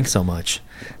I drink so much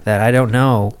that I don't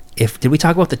know if did we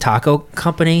talk about the taco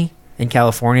company in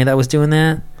California that was doing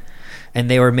that, and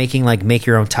they were making like make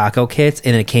your own taco kits,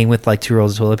 and it came with like 2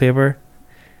 rolls of toilet paper.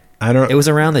 It was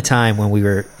around the time when we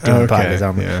were doing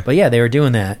podcasts, yeah. But yeah, they were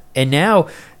doing that, and now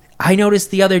I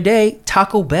noticed the other day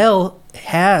Taco Bell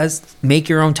has make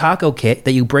your own taco kit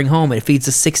that you bring home. It feeds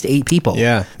to 6 to 8 people.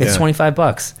 Yeah, it's yeah.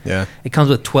 $25. Yeah. It comes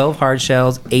with 12 hard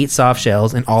shells, 8 soft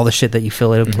shells, and all the shit that you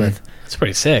fill it up with. It's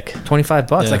pretty sick.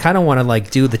 $25. Yeah. I kind of want to like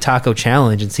do the taco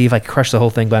challenge and see if I can crush the whole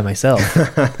thing by myself.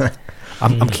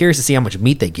 I'm curious to see how much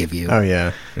meat they give you. Oh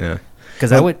yeah.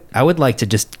 Because I would like to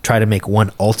just try to make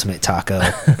one ultimate taco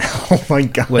Oh my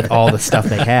god. with all the stuff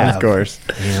they have. Of course.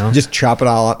 You know? Just chop it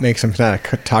all up, make some kind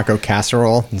of taco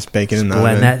casserole, and just bake it in the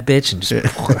oven. blend that bitch and just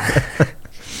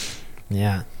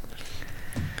yeah.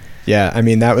 Yeah, I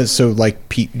mean that was so like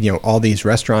all these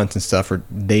restaurants and stuff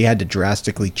they had to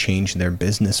drastically change their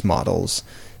business models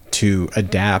to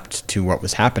adapt to what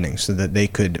was happening so that they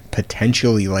could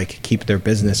potentially like keep their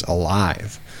business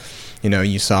alive.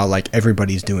 You saw like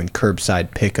everybody's doing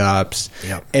curbside pickups.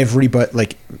 Yep. Everybody,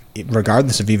 like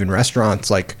regardless of even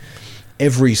restaurants, like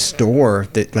every store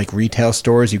that like retail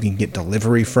stores you can get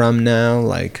delivery from now.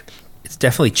 Like It's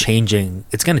definitely changing.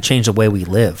 It's going to change the way we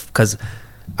live. Because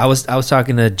I was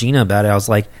talking to Gina about it. I was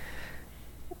like,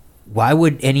 why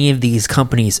would any of these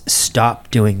companies stop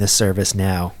doing this service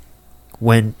now?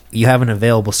 When you have an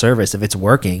available service, if it's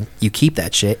working, you keep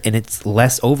that shit, and it's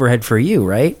less overhead for you,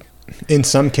 right? in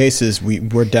some cases,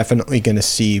 we're definitely going to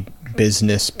see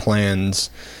business plans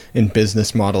and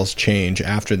business models change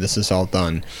after this is all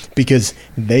done, because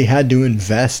they had to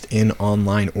invest in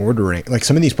online ordering. Like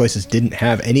some of these places didn't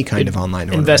have any kind of online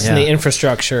ordering. Invest in the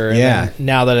infrastructure. And Yeah. then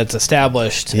now that it's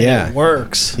established and Yeah. it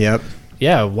works. Yep.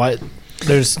 Yeah. What?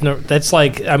 There's no. That's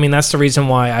like. I mean, that's the reason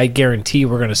why I guarantee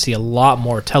we're going to see a lot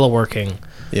more teleworking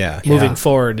Yeah. moving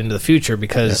forward into the future,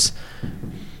 because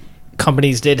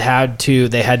companies they had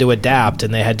to adapt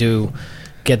and they had to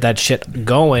get that shit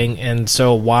going. And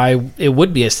so why it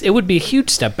would be a huge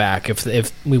step back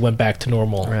if we went back to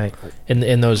normal, Right.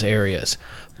 in those areas.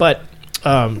 But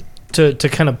to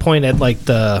kind of point at like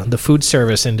the food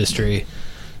service industry,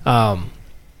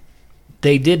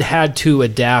 they had to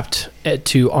adapt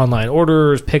to online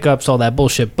orders, pickups, all that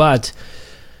bullshit. But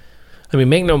I mean,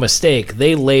 make no mistake,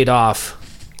 they laid off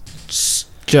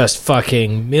just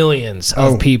fucking millions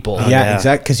of people. Yeah,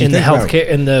 exactly. Because In the healthcare,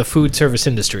 in the food service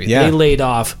industry, Yeah. they laid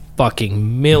off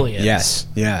fucking millions. Yes.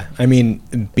 Yeah. I mean,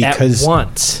 because at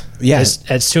once, Yeah.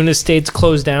 as soon as states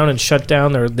closed down and shut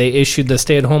down, or they issued the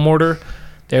stay-at-home order,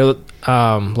 they're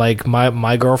like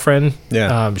my girlfriend.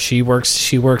 Yeah. She works.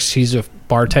 She's a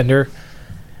bartender.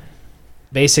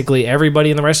 Basically, everybody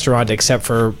in the restaurant except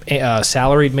for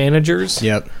salaried managers.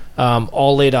 Yep.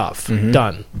 All laid off.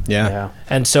 Done. Yeah.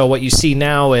 And so what you see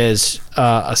now is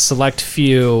a select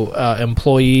few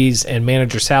employees and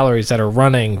manager salaries that are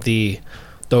running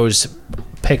those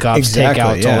pickups,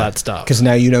 takeouts, all that stuff. Because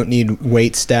now you don't need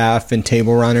wait staff and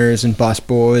table runners and bus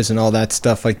boys and all that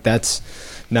stuff. Like that's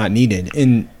not needed.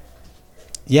 And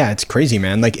yeah, it's crazy,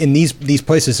 man. Like, and these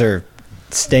places are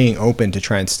staying open to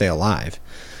try and stay alive.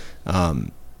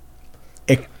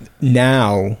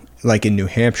 Now, like in New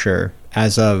Hampshire,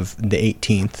 as of the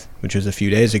 18th, which was a few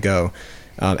days ago,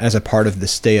 as a part of the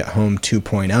stay-at-home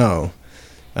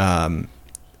 2.0,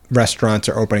 restaurants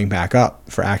are opening back up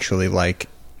for actually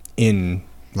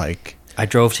I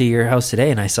drove to your house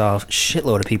today and I saw a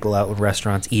shitload of people out in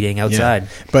restaurants eating outside. Yeah.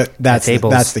 But that's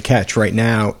tables. that's the catch. Right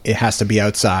now, it has to be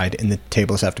outside, and the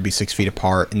tables have to be 6 feet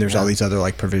apart, and there's all these other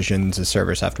like provisions. The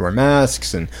servers have to wear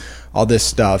masks and all this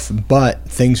stuff. But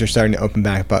things are starting to open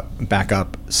back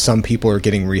up. Some people are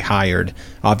getting rehired.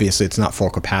 Obviously, it's not full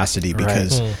capacity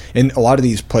because, and a lot of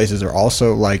these places are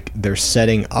also like they're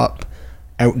setting up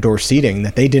outdoor seating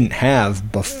that they didn't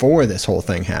have before this whole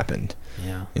thing happened.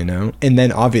 Yeah. You know, and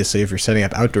then obviously if you're setting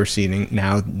up outdoor seating,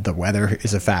 now the weather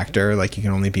is a factor. Like you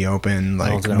can only be open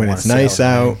like when it's nice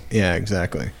out. Yeah,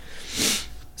 exactly.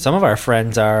 Some of our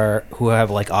friends who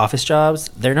have like office jobs,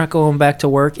 they're not going back to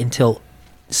work until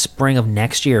spring of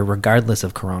next year, regardless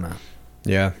of Corona.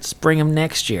 Yeah. Spring of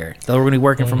next year, they're going to be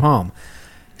working from home.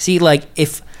 See, like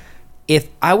if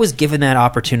I was given that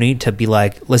opportunity to be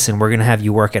like, listen, we're going to have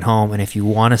you work at home, and if you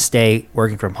want to stay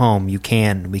working from home, we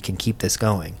can keep this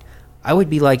going. I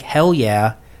would be like, hell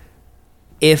yeah,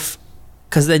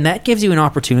 because then that gives you an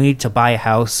opportunity to buy a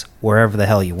house wherever the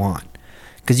hell you want.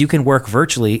 Because you can work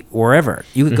virtually wherever.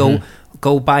 You could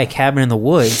go buy a cabin in the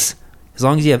woods. As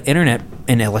long as you have internet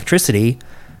and electricity,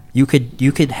 you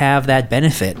could have that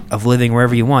benefit of living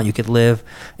wherever you want. You could live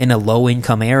in a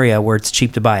low-income area where it's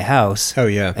cheap to buy a house. Oh,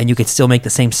 yeah. And you could still make the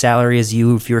same salary as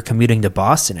you if you were commuting to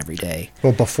Boston every day.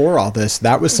 Well, before all this,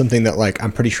 that was something that, like,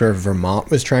 I'm pretty sure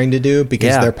Vermont was trying to do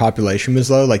because their population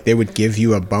was low. Like, they would give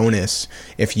you a bonus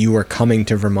if you were coming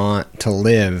to Vermont to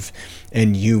live,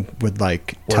 and you would,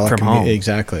 like, work from home.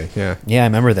 Exactly, yeah. Yeah, I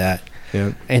remember that.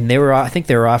 Yeah. And I think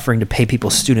they were offering to pay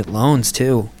people student loans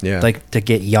too. Yeah. Like to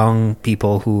get young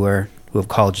people who have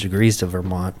college degrees to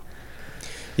Vermont.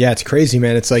 Yeah, it's crazy,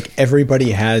 man. It's like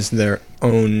everybody has their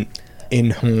own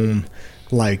in-home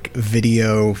like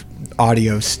video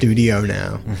audio studio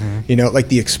now. You know, like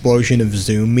the explosion of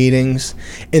Zoom meetings.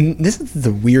 And this is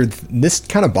this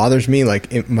kind of bothers me, like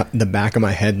in the back of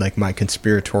my head, like my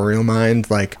conspiratorial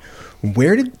mind, like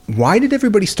why did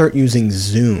everybody start using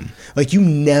Zoom? Like you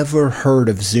never heard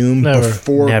of Zoom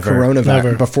before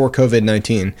coronavirus, before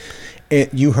COVID-19.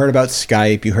 You heard about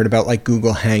Skype, you heard about like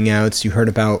Google Hangouts, you heard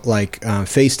about like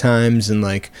FaceTimes and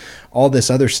like all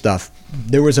this other stuff.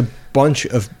 There was a bunch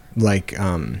of like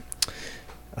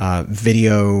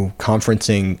video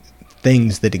conferencing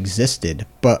things that existed,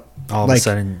 but all of a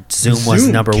sudden Zoom was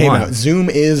number one. Zoom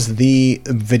is the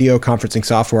video conferencing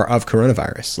software of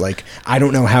coronavirus. Like, I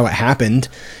don't know how it happened.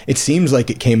 It seems like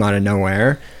it came out of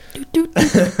nowhere.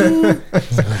 They're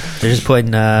just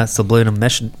putting subliminal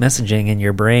messaging in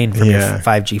your brain from your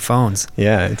 5G phones.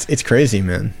 Yeah, it's crazy,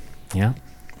 man. Yeah.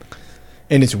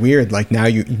 And it's weird. Like now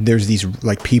there's these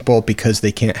like people, because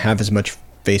they can't have as much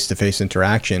face-to-face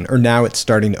interaction, or now it's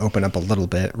starting to open up a little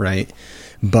bit, right?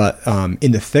 But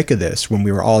in the thick of this, when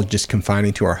we were all just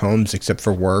confining to our homes except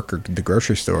for work or the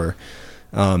grocery store,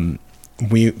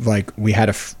 we had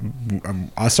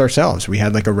us ourselves. We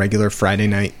had like a regular Friday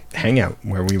night hangout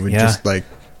where we would just like,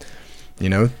 you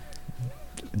know,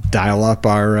 dial up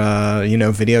our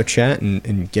video chat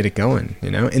and get it going, you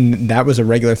know, and that was a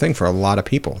regular thing for a lot of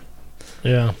people.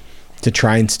 Yeah. To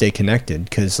try and stay connected,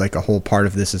 because like a whole part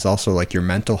of this is also like your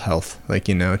mental health, like,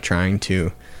 you know, trying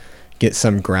to get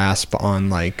some grasp on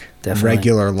like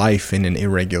regular life in an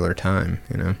irregular time,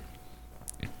 you know.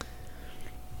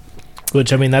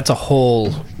 Which, I mean, that's a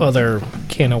whole other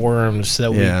can of worms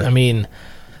that I mean,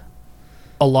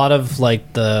 a lot of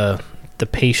like the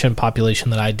patient population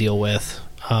that I deal with,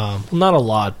 not a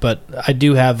lot, but I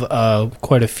do have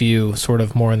quite a few sort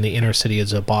of more in the inner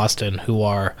cities of Boston who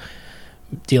are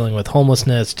dealing with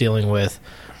homelessness, dealing with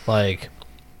like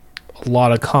a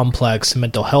lot of complex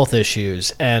mental health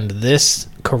issues, and this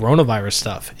coronavirus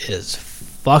stuff is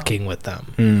fucking with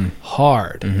them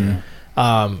hard.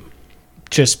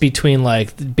 Just between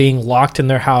like being locked in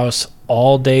their house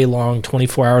all day long,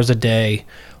 24 hours a day,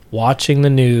 watching the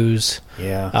news.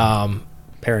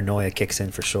 Paranoia kicks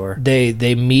in for sure.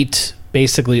 They meet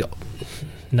basically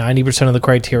 90% of the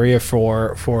criteria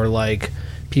for like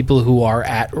people who are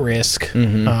at risk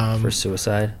for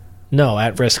suicide. No,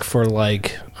 at risk for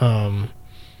like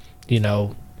you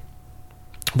know,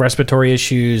 respiratory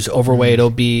issues, overweight,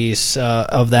 obese,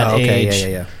 of that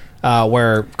age.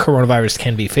 Where coronavirus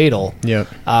can be fatal. Yep.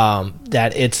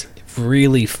 That it's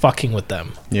really fucking with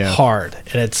them hard.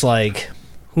 And it's like,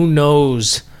 who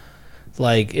knows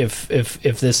like if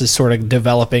this is sort of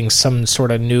developing some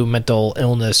sort of new mental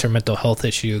illness or mental health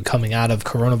issue coming out of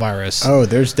coronavirus. Oh,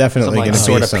 there's definitely Some going like to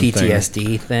be sort of something.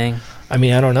 PTSD thing. I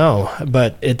mean, I don't know,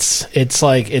 but it's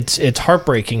like it's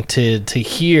heartbreaking to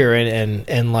hear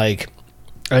and like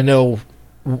I know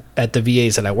at the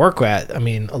VAs that I work at, I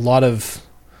mean, a lot of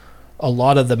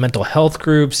the mental health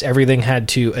groups, everything had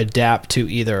to adapt to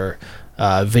either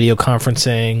video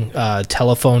conferencing,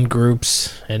 telephone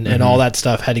groups, and all that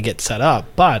stuff had to get set up.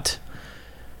 But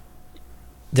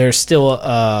there's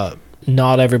still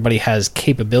not everybody has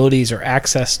capabilities or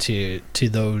access to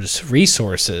those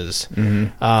resources.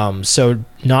 So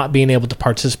not being able to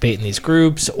participate in these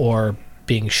groups or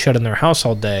being shut in their house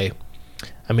all day.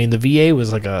 I mean, the VA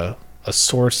was like a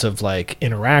source of like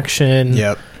interaction.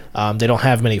 Yep. They don't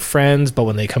have many friends, but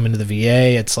when they come into the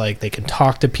VA, it's like they can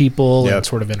talk to people and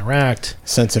sort of interact.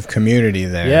 Sense of community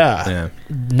there. Yeah.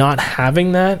 Not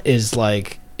having that is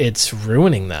like, it's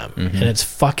ruining them, and it's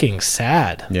fucking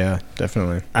sad. Yeah,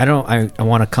 definitely. I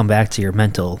want to come back to your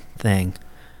mental thing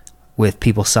with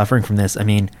people suffering from this. I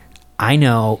mean, I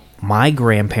know my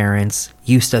grandparents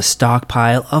used to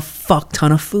stockpile a fuck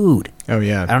ton of food. Oh,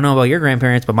 yeah. I don't know about your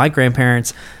grandparents, but my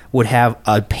grandparents would have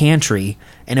a pantry,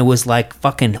 and it was like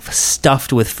fucking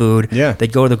stuffed with food. Yeah.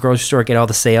 They'd go to the grocery store, get all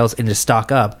the sales, and just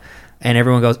stock up. And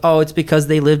everyone goes, oh, it's because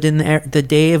they lived in the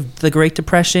day of the Great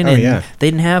Depression, and they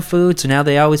didn't have food, so now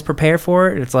they always prepare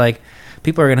for it. It's like,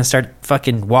 people are going to start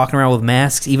fucking walking around with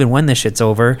masks even when this shit's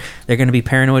over. They're going to be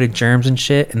paranoid of germs and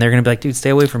shit, and they're going to be like, dude, stay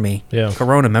away from me. Yeah.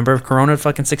 Corona. Remember Corona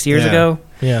fucking 6 years ago?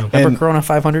 Yeah. Remember And Corona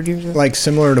 500 years ago? Like,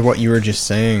 similar to what you were just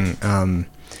saying,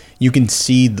 you can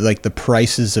see like the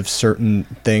prices of certain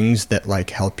things that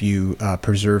like help you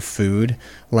preserve food,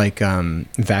 like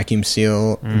vacuum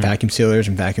sealers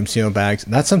and vacuum seal bags.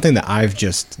 That's something that I've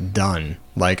just done.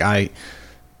 Like I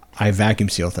vacuum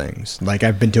seal things. Like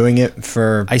I've been doing it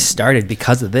for. I started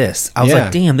because of this. I was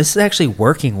like, damn, this is actually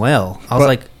working well. I was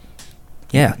like,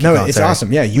 yeah. No, it's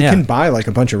awesome. Yeah, you can buy like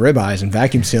a bunch of ribeyes and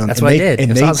vacuum seal them. That's what I did.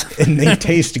 And it's awesome. and they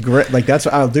taste great. Like that's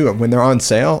what I'll do. When they're on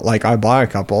sale, like I buy a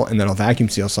couple and then I'll vacuum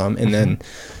seal some and then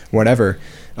whatever.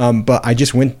 But I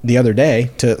just went the other day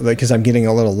to like because I'm getting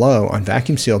a little low on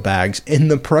vacuum seal bags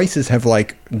and the prices have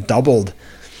like doubled.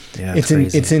 Yeah, it's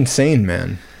crazy. it's insane,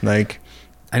 man. Like.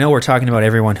 I know we're talking about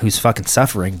everyone who's fucking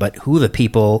suffering, but who the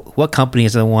people, what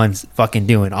companies are the ones fucking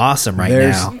doing awesome now?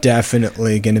 There's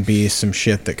definitely going to be some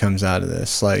shit that comes out of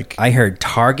this. Like I heard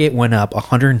Target went up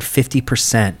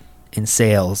 150% in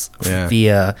sales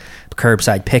via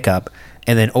curbside pickup,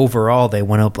 and then overall they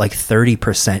went up like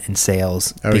 30% in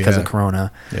sales because of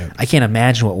Corona. Yeah. I can't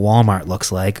imagine what Walmart looks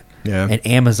like. Yeah. And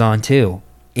Amazon too.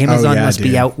 Amazon must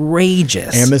be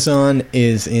outrageous. Amazon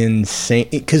is insane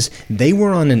because they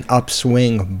were on an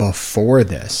upswing before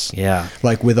this. Yeah.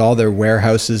 Like with all their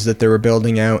warehouses that they were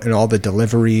building out and all the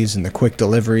deliveries and the quick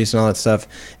deliveries and all that stuff.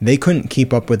 They couldn't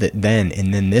keep up with it then.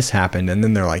 And then this happened. And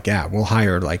then they're like, yeah, we'll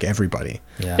hire like everybody.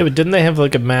 Yeah. Yeah, but didn't they have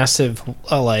like a massive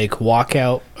like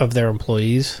walkout of their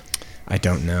employees? I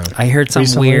don't know. I heard something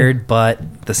Recently? weird, but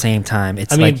at the same time,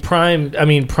 it's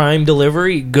Prime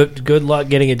delivery. Good luck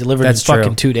getting it delivered That's in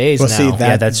fucking true. 2 days Well, now. see,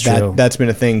 that's true. That's been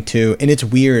a thing too. And it's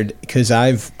weird because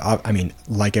I mean,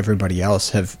 like everybody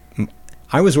else,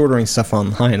 I was ordering stuff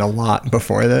online a lot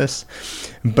before this,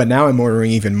 but now I'm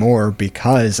ordering even more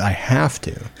because I have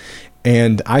to.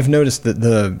 And I've noticed that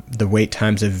the wait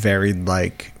times have varied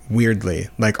like weirdly.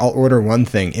 Like I'll order one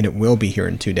thing and it will be here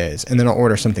in 2 days, and then I'll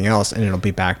order something else and it'll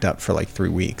be backed up for like 3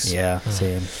 weeks. Yeah,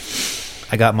 same.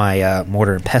 I got my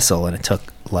mortar and pestle, and it took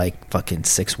like fucking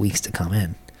 6 weeks to come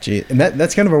in. Gee, and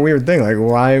that's kind of a weird thing. Like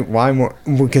why more?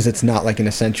 Because it's not like an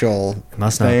essential It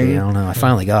must not thing. be. I don't know. I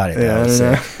finally got it. Yeah, though, I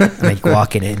so I made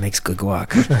guac in it. It makes good guac.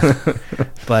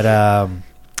 But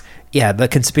yeah, the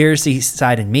conspiracy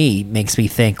side in me makes me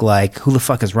think like, who the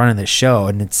fuck is running this show?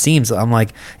 And it seems I'm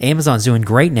like, Amazon's doing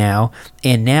great now,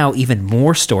 and now even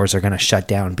more stores are going to shut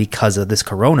down because of this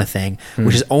Corona thing,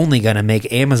 which is only going to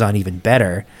make Amazon even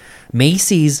better.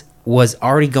 Macy's was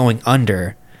already going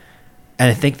under, and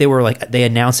I think they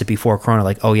announced it before Corona,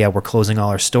 like, oh yeah, we're closing all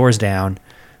our stores down,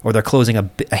 or they're closing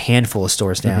a handful of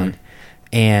stores down,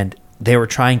 and they were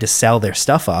trying to sell their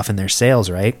stuff off in their sales,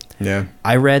 right? Yeah.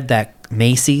 I read that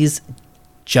Macy's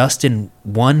just in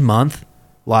 1 month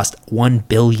lost $1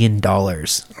 billion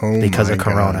because my of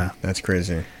Corona. God. That's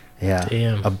crazy. Yeah.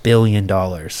 Damn. $1 billion. I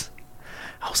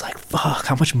was like, fuck,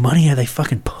 how much money are they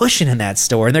fucking pushing in that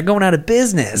store? And they're going out of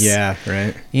business. Yeah,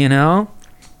 right. You know?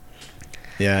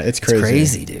 Yeah, it's It's crazy.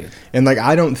 crazy, dude. And like,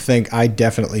 I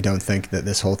definitely don't think that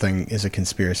this whole thing is a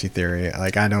conspiracy theory.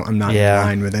 Like, I'm not in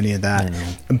line with any of I that.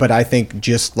 know. But I think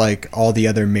just like all the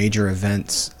other major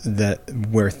events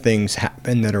where things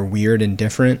happen that are weird and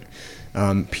different,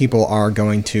 people are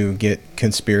going to get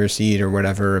conspiracy or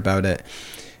whatever about it.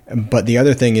 But the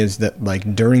other thing is that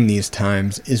like during these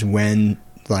times is when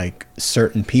like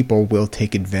certain people will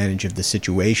take advantage of the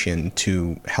situation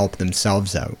to help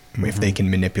themselves out if they can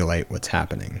manipulate what's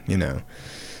happening, you know.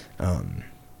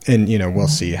 And you know, we'll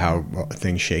see how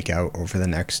things shake out over the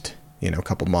next, you know,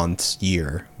 couple months,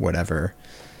 year, whatever.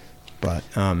 But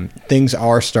things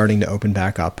are starting to open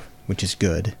back up, which is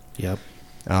good. Yep.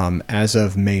 As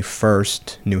of May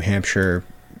 1st, New Hampshire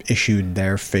issued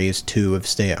their phase 2 of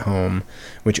stay at home,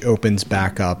 which opens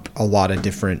back up a lot of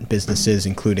different businesses,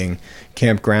 including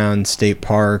campgrounds, state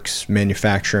parks,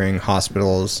 manufacturing,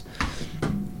 hospitals,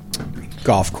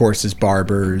 golf courses,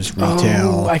 barbers,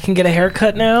 retail. Oh, I can get a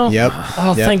haircut now? Yep.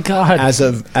 Oh, Yep. thank God. As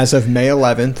of May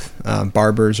 11th,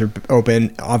 barbers are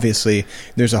open. Obviously,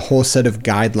 there's a whole set of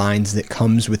guidelines that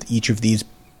comes with each of these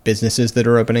businesses that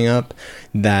are opening up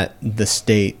that the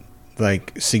state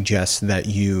like suggests that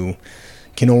you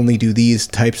can only do these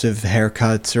types of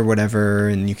haircuts or whatever,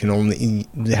 and you can only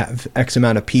have X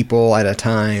amount of people at a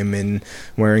time and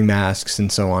wearing masks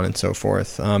and so on and so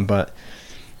forth.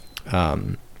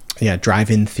 Yeah,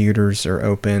 drive-in theaters are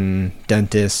open,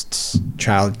 dentists,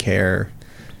 childcare,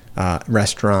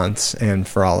 restaurants, and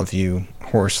for all of you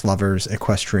horse lovers,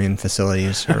 equestrian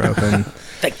facilities are open.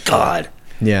 Thank God.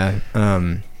 Yeah.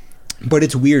 But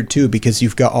it's weird too, because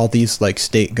you've got all these like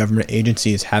state government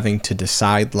agencies having to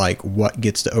decide like what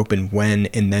gets to open when,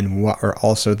 and then what are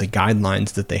also the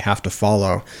guidelines that they have to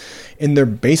follow. And they're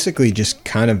basically just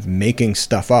kind of making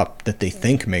stuff up that they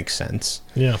think makes sense.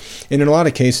 Yeah. And in a lot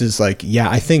of cases, like, yeah,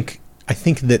 I think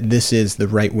that this is the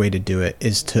right way to do it,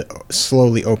 is to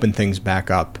slowly open things back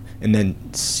up and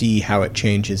then see how it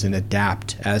changes and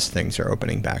adapt as things are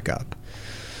opening back up.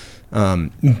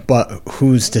 But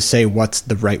who's to say what's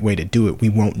the right way to do it? We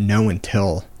won't know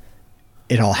until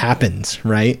it all happens,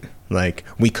 right? Like,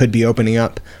 we could be opening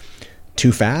up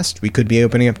too fast, we could be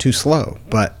opening up too slow,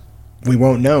 but we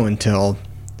won't know until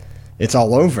it's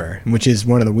all over, which is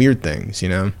one of the weird things, you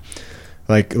know?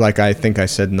 Like I think I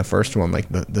said in the first one, like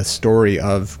the story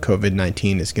of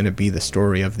COVID-19 is going to be the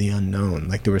story of the unknown.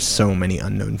 Like, there were so many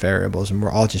unknown variables, and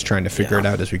we're all just trying to figure it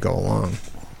out as we go along.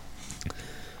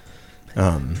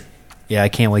 Yeah, I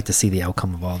can't wait to see the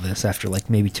outcome of all this after like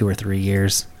maybe 2 or 3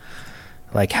 years.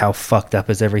 Like, how fucked up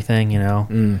is everything, you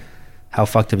know? How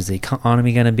fucked up is the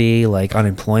economy going to be? Like,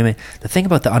 unemployment. The thing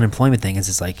about the unemployment thing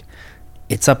is like,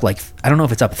 it's up like, I don't know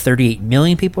if it's up 38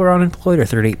 million people are unemployed or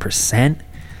 38%,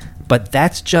 but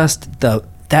that's just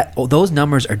those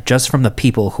numbers are just from the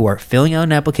people who are filling out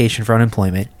an application for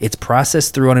unemployment. It's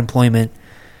processed through unemployment,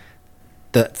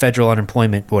 the federal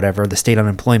unemployment, whatever, the state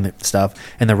unemployment stuff,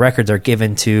 and the records are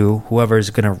given to whoever's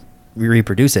going to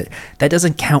reproduce it. That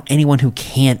doesn't count anyone who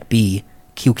can't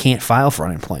file for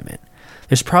unemployment.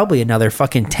 There's probably another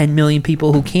fucking 10 million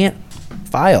people who can't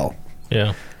file.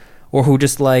 Yeah. Or who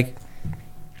just like,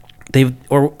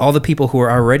 or all the people who are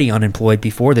already unemployed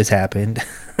before this happened,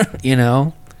 you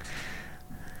know?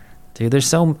 Dude,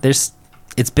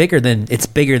 it's bigger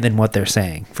than what they're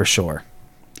saying, for sure.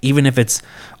 Even if it's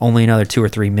only another 2 or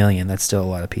 3 million, that's still a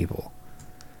lot of people.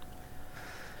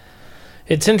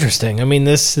 It's interesting. I mean,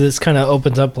 this kind of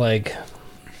opens up like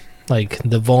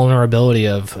the vulnerability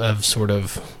of sort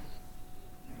of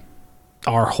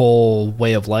our whole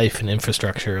way of life and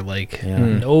infrastructure. Like,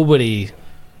 nobody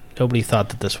thought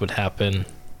that this would happen.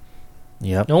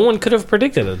 Yep. No one could have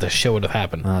predicted that this shit would have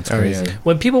happened. Oh, that's crazy. Yeah.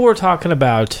 When people were talking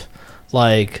about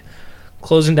like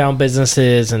closing down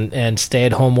businesses and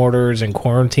stay-at-home orders and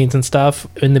quarantines and stuff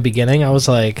in the beginning, I was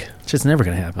like, It's just never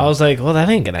going to happen. well, that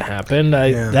ain't gonna happen.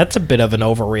 That's a bit of an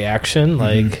overreaction.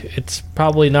 Like, it's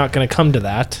probably not gonna come to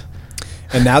that.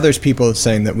 And now there's people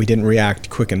saying that we didn't react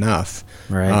quick enough,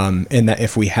 Right. And that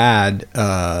if we had,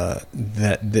 that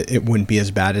it wouldn't be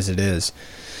as bad as it is.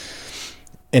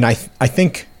 And I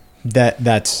think that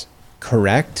that's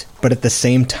correct, but at the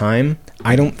same time,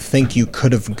 I don't think you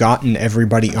could have gotten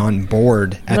everybody on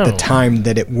board at the time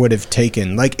that it would have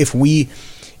taken. Like, if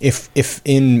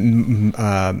in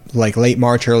like late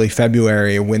March, early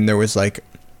February, when there was like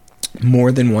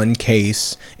more than one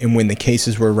case, and when the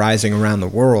cases were rising around the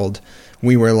world,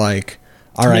 we were like,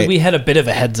 all right. We had a bit of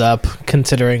a heads up,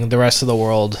 considering the rest of the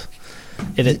world.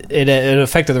 It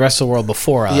affected the rest of the world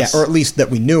before us. Yeah, or at least that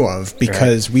we knew of,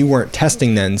 because we weren't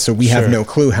testing then, so we have no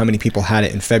clue how many people had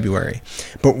it in February.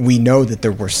 But we know that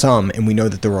there were some, and we know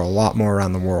that there were a lot more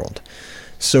around the world.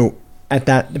 So at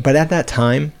that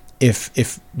time,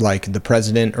 if like the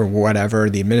president or whatever,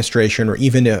 the administration, or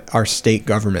even our state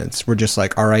governments were just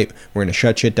like, all right, we're going to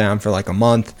shut shit down for like a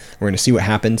month, we're going to see what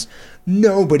happens,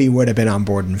 nobody would have been on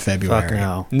board in February. Fuck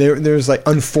no. There's like,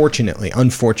 unfortunately,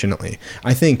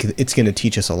 I think it's going to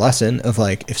teach us a lesson of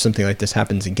like, if something like this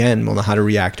happens again, we'll know how to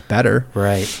react better.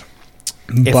 Right.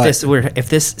 But If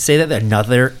this say that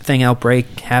another thing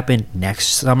outbreak happened next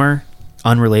summer,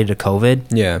 unrelated to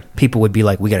COVID, yeah, people would be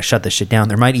like, we got to shut this shit down.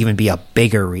 There might even be a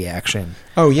bigger reaction.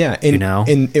 oh yeah, and, You know?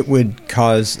 and it would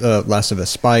cause less of a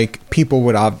spike. People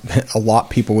would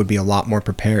be a lot more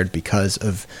prepared because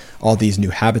of all these new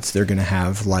habits they're going to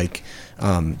have, like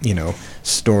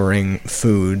storing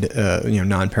food,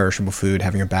 non-perishable food,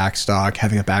 having a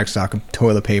backstock of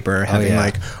toilet paper, having yeah.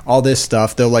 like all this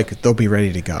stuff. They'll be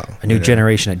ready to go. A new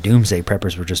generation of doomsday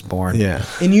preppers were just born. Yeah,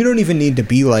 and you don't even need to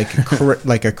be like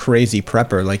like a crazy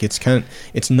prepper. Like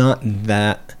it's not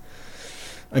that.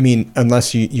 I mean,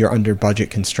 unless you're under budget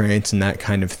constraints and that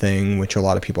kind of thing, which a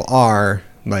lot of people are.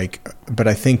 Like, but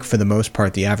I think for the most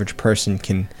part, the average person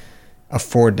can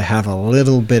afford to have a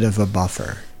little bit of a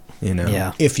buffer.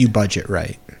 Yeah. If you budget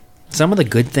right. Some of the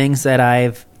good things that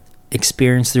I've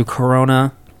experienced through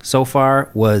Corona so far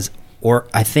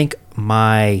I think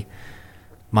my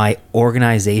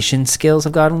organization skills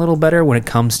have gotten a little better when it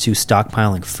comes to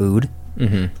stockpiling food,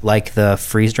 like the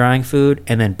freeze drying food,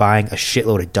 and then buying a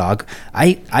shitload of dog.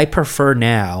 I prefer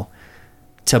now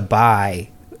to buy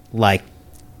like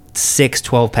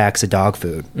 12 packs of dog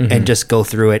food and just go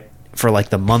through it for like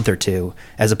the month or two,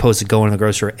 as opposed to going to the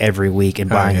grocery store every week and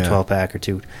buying a 12 pack or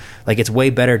two. Like, it's way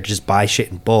better to just buy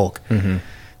shit in bulk.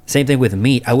 Same thing with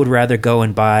meat. I would rather go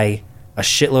and buy a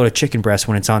shitload of chicken breast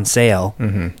when it's on sale,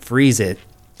 freeze it,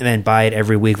 and then buy it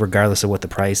every week regardless of what the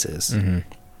price is.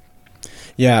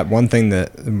 Yeah, one thing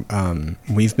that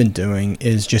we've been doing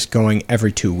is just going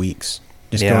every 2 weeks.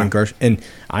 Going grocery, and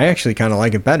I actually kind of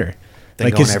like it better.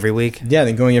 Than going every week? Yeah,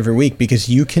 than going every week, because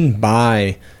you can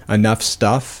buy enough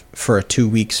stuff for a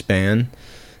 2-week span.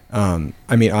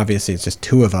 I mean, obviously it's just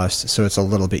two of us, so it's a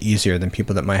little bit easier than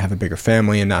people that might have a bigger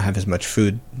family and not have as much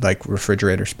food, like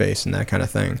refrigerator space and that kind of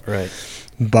thing. Right.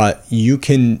 But you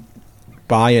can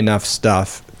buy enough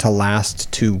stuff to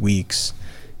last 2 weeks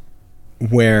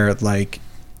where, like,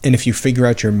 and if you figure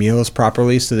out your meals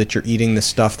properly so that you're eating the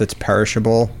stuff that's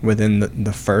perishable within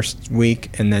the first week,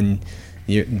 and then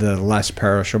the less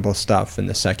perishable stuff in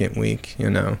the second week,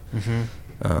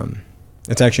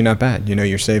 it's actually not bad.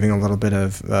 You're saving a little bit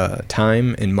of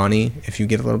time and money if you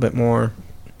get a little bit more.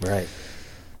 Right.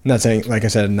 I'm not saying, like I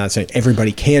said, I'm not saying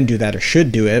everybody can do that or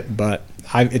should do it, but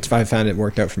I found it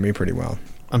worked out for me pretty well.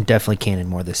 I'm definitely canning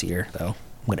more this year, though.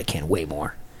 I'm going to can way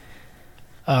more.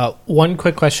 One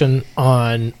quick question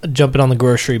on jumping on the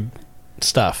grocery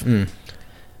stuff.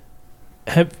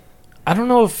 I don't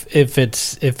know if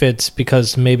it's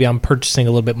because maybe I'm purchasing a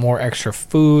little bit more extra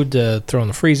food to throw in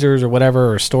the freezers or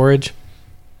whatever, or storage.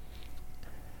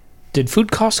 Did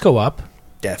food costs go up?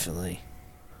 Definitely.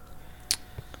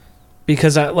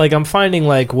 Because I'm finding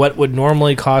like what would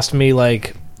normally cost me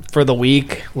like for the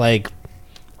week, like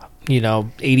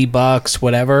 $80,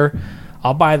 whatever.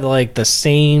 I'll buy the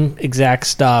same exact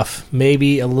stuff,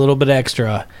 maybe a little bit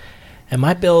extra, and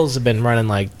my bills have been running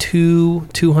like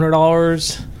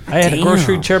 $200. I had a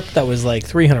grocery trip that was like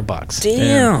 $300.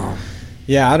 Damn.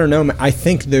 Yeah, I don't know. I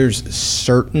think there's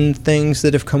certain things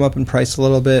that have come up in price a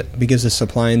little bit because of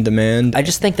supply and demand. I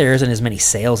just think there isn't as many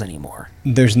sales anymore.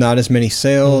 There's not as many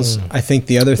sales. I think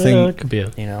the other thing, that could be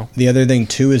it. The other thing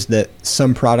too is that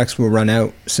some products will run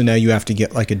out, so now you have to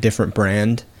get like a different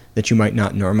brand that you might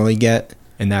not normally get,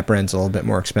 and that brand's a little bit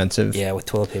more expensive. Yeah, with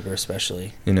toilet paper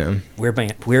especially.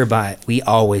 We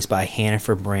always buy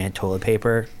Hannaford brand toilet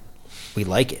paper. We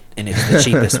like it, and it's the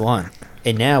cheapest one.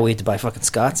 And now we have to buy fucking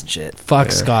Scott's and shit.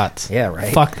 Fuck Scott's. Yeah,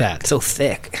 right. Fuck that. It's so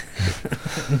thick.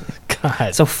 God.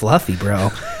 It's so fluffy, bro.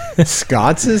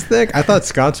 Scott's is thick? I thought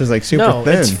Scott's was like super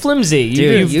thin. It's flimsy.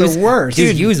 Dude, the worst.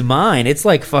 Dude, use mine. It's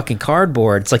like fucking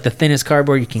cardboard. It's like the thinnest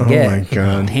cardboard you can get. Oh my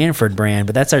God. Hannaford brand,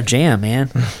 but that's our jam, man.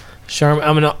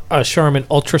 I'm a Charmin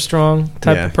Ultra Strong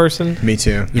type of person. Me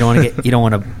too. You don't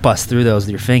want to bust through those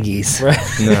with your fingies. Right.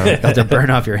 No. You'll have to burn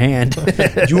off your hand.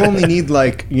 You only need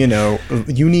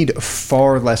you need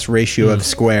far less ratio of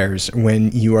squares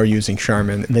when you are using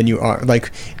Charmin than you are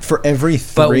for every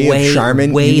three of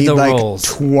Charmin you need rolls.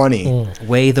 20.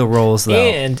 Weigh the rolls though.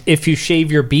 And if you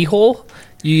shave your beehole,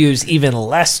 you use even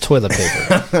less toilet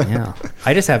paper. Yeah.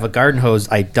 I just have a garden hose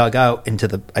I dug out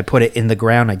I put it in the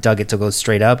ground, I dug it to go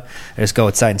straight up. I just go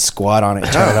outside and squat on it,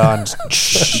 turn it on.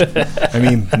 I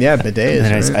mean, yeah, bidets. And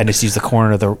then I just use the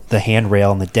corner of the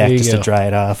handrail on the deck just to dry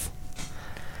it off.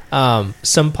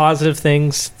 Some positive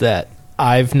things that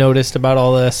I've noticed about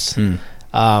all this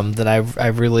that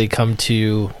I've really come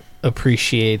to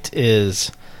appreciate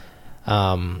is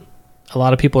a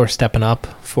lot of people are stepping up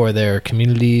for their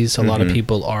communities. A lot of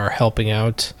people are helping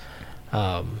out,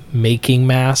 making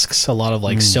masks. A lot of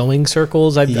like sewing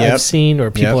circles I've seen,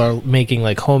 or people are making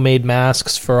like homemade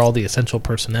masks for all the essential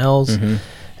personnels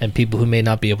and people who may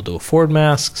not be able to afford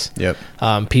masks.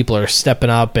 People are stepping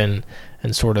up and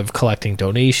sort of collecting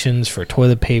donations for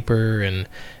toilet paper and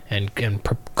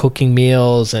cooking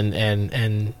meals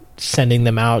and sending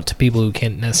them out to people who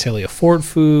can't necessarily afford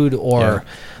food, or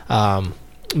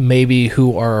maybe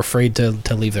who are afraid to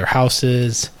leave their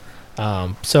houses.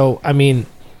 So, I mean,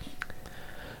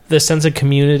 the sense of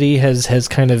community has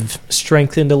kind of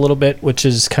strengthened a little bit, which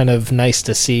is kind of nice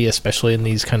to see, especially in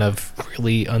these kind of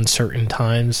really uncertain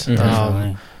times.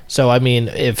 So, I mean,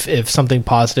 if something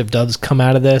positive does come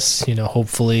out of this,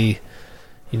 hopefully,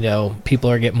 people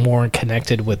are getting more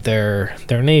connected with their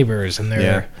neighbors and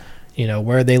their,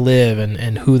 where they live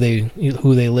and who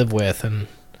they live with. And,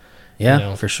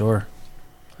 for sure.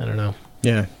 I don't know.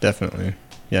 Yeah, definitely.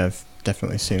 Yeah, I've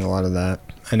definitely seen a lot of that.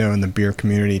 I know in the beer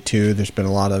community too, there's been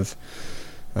a lot of,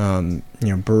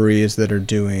 breweries that are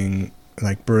doing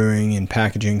like brewing and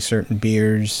packaging certain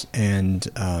beers and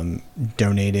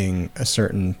donating a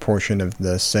certain portion of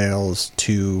the sales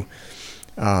to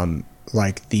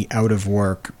like the out of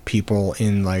work people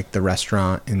in like the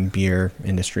restaurant and beer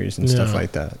industries and stuff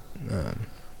like that,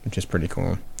 which is pretty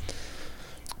cool.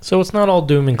 So it's not all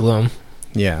doom and gloom.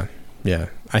 Yeah.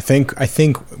 I think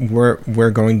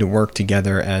we're going to work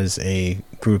together as a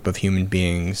group of human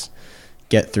beings,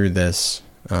 get through this,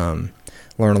 learn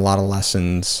a lot of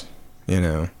lessons.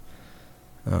 I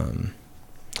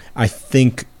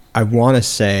think I want to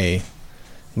say,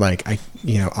 like,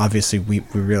 obviously we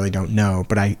really don't know,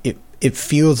 but it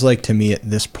feels like to me at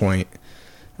this point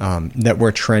that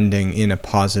we're trending in a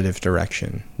positive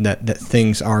direction, that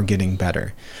things are getting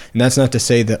better. And that's not to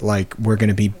say that like we're going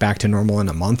to be back to normal in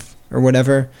a month or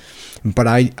whatever, but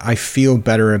I feel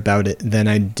better about it than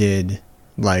I did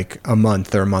like a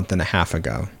month or a month and a half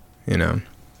ago,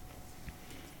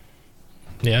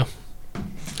 Yeah.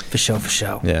 For sure.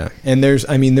 Yeah. And there's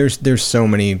so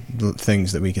many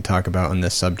things that we could talk about on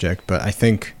this subject, but I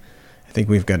think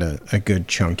we've got a good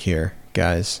chunk here,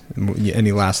 guys.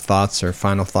 Any last thoughts or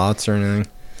final thoughts or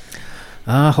anything?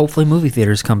 Hopefully movie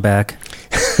theaters come back.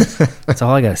 That's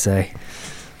all I gotta say.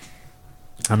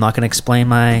 I'm not gonna explain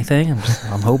my thing.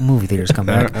 I'm hoping movie theaters come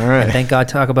back. All right. And thank God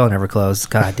Taco Bell never closed.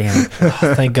 God damn it.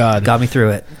 Thank God. Got me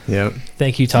through it. Yep.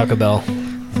 Thank you, Taco Bell.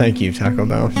 Thank you, Taco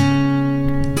Bell.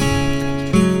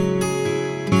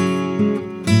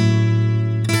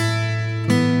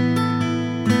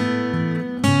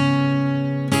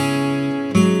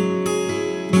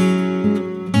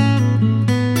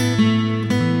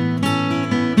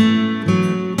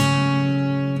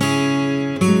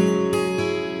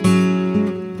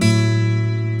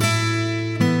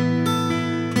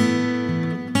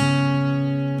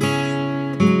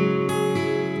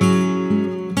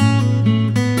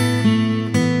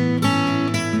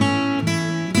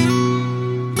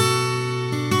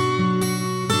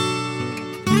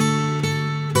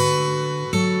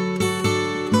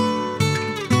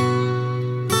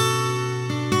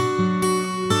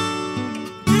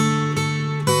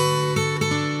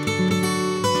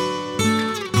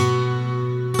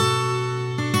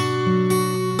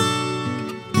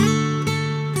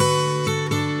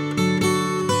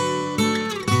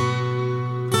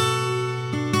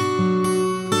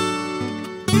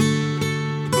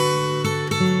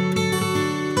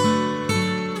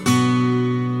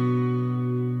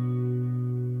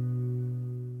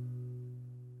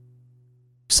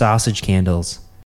 Sausage candles.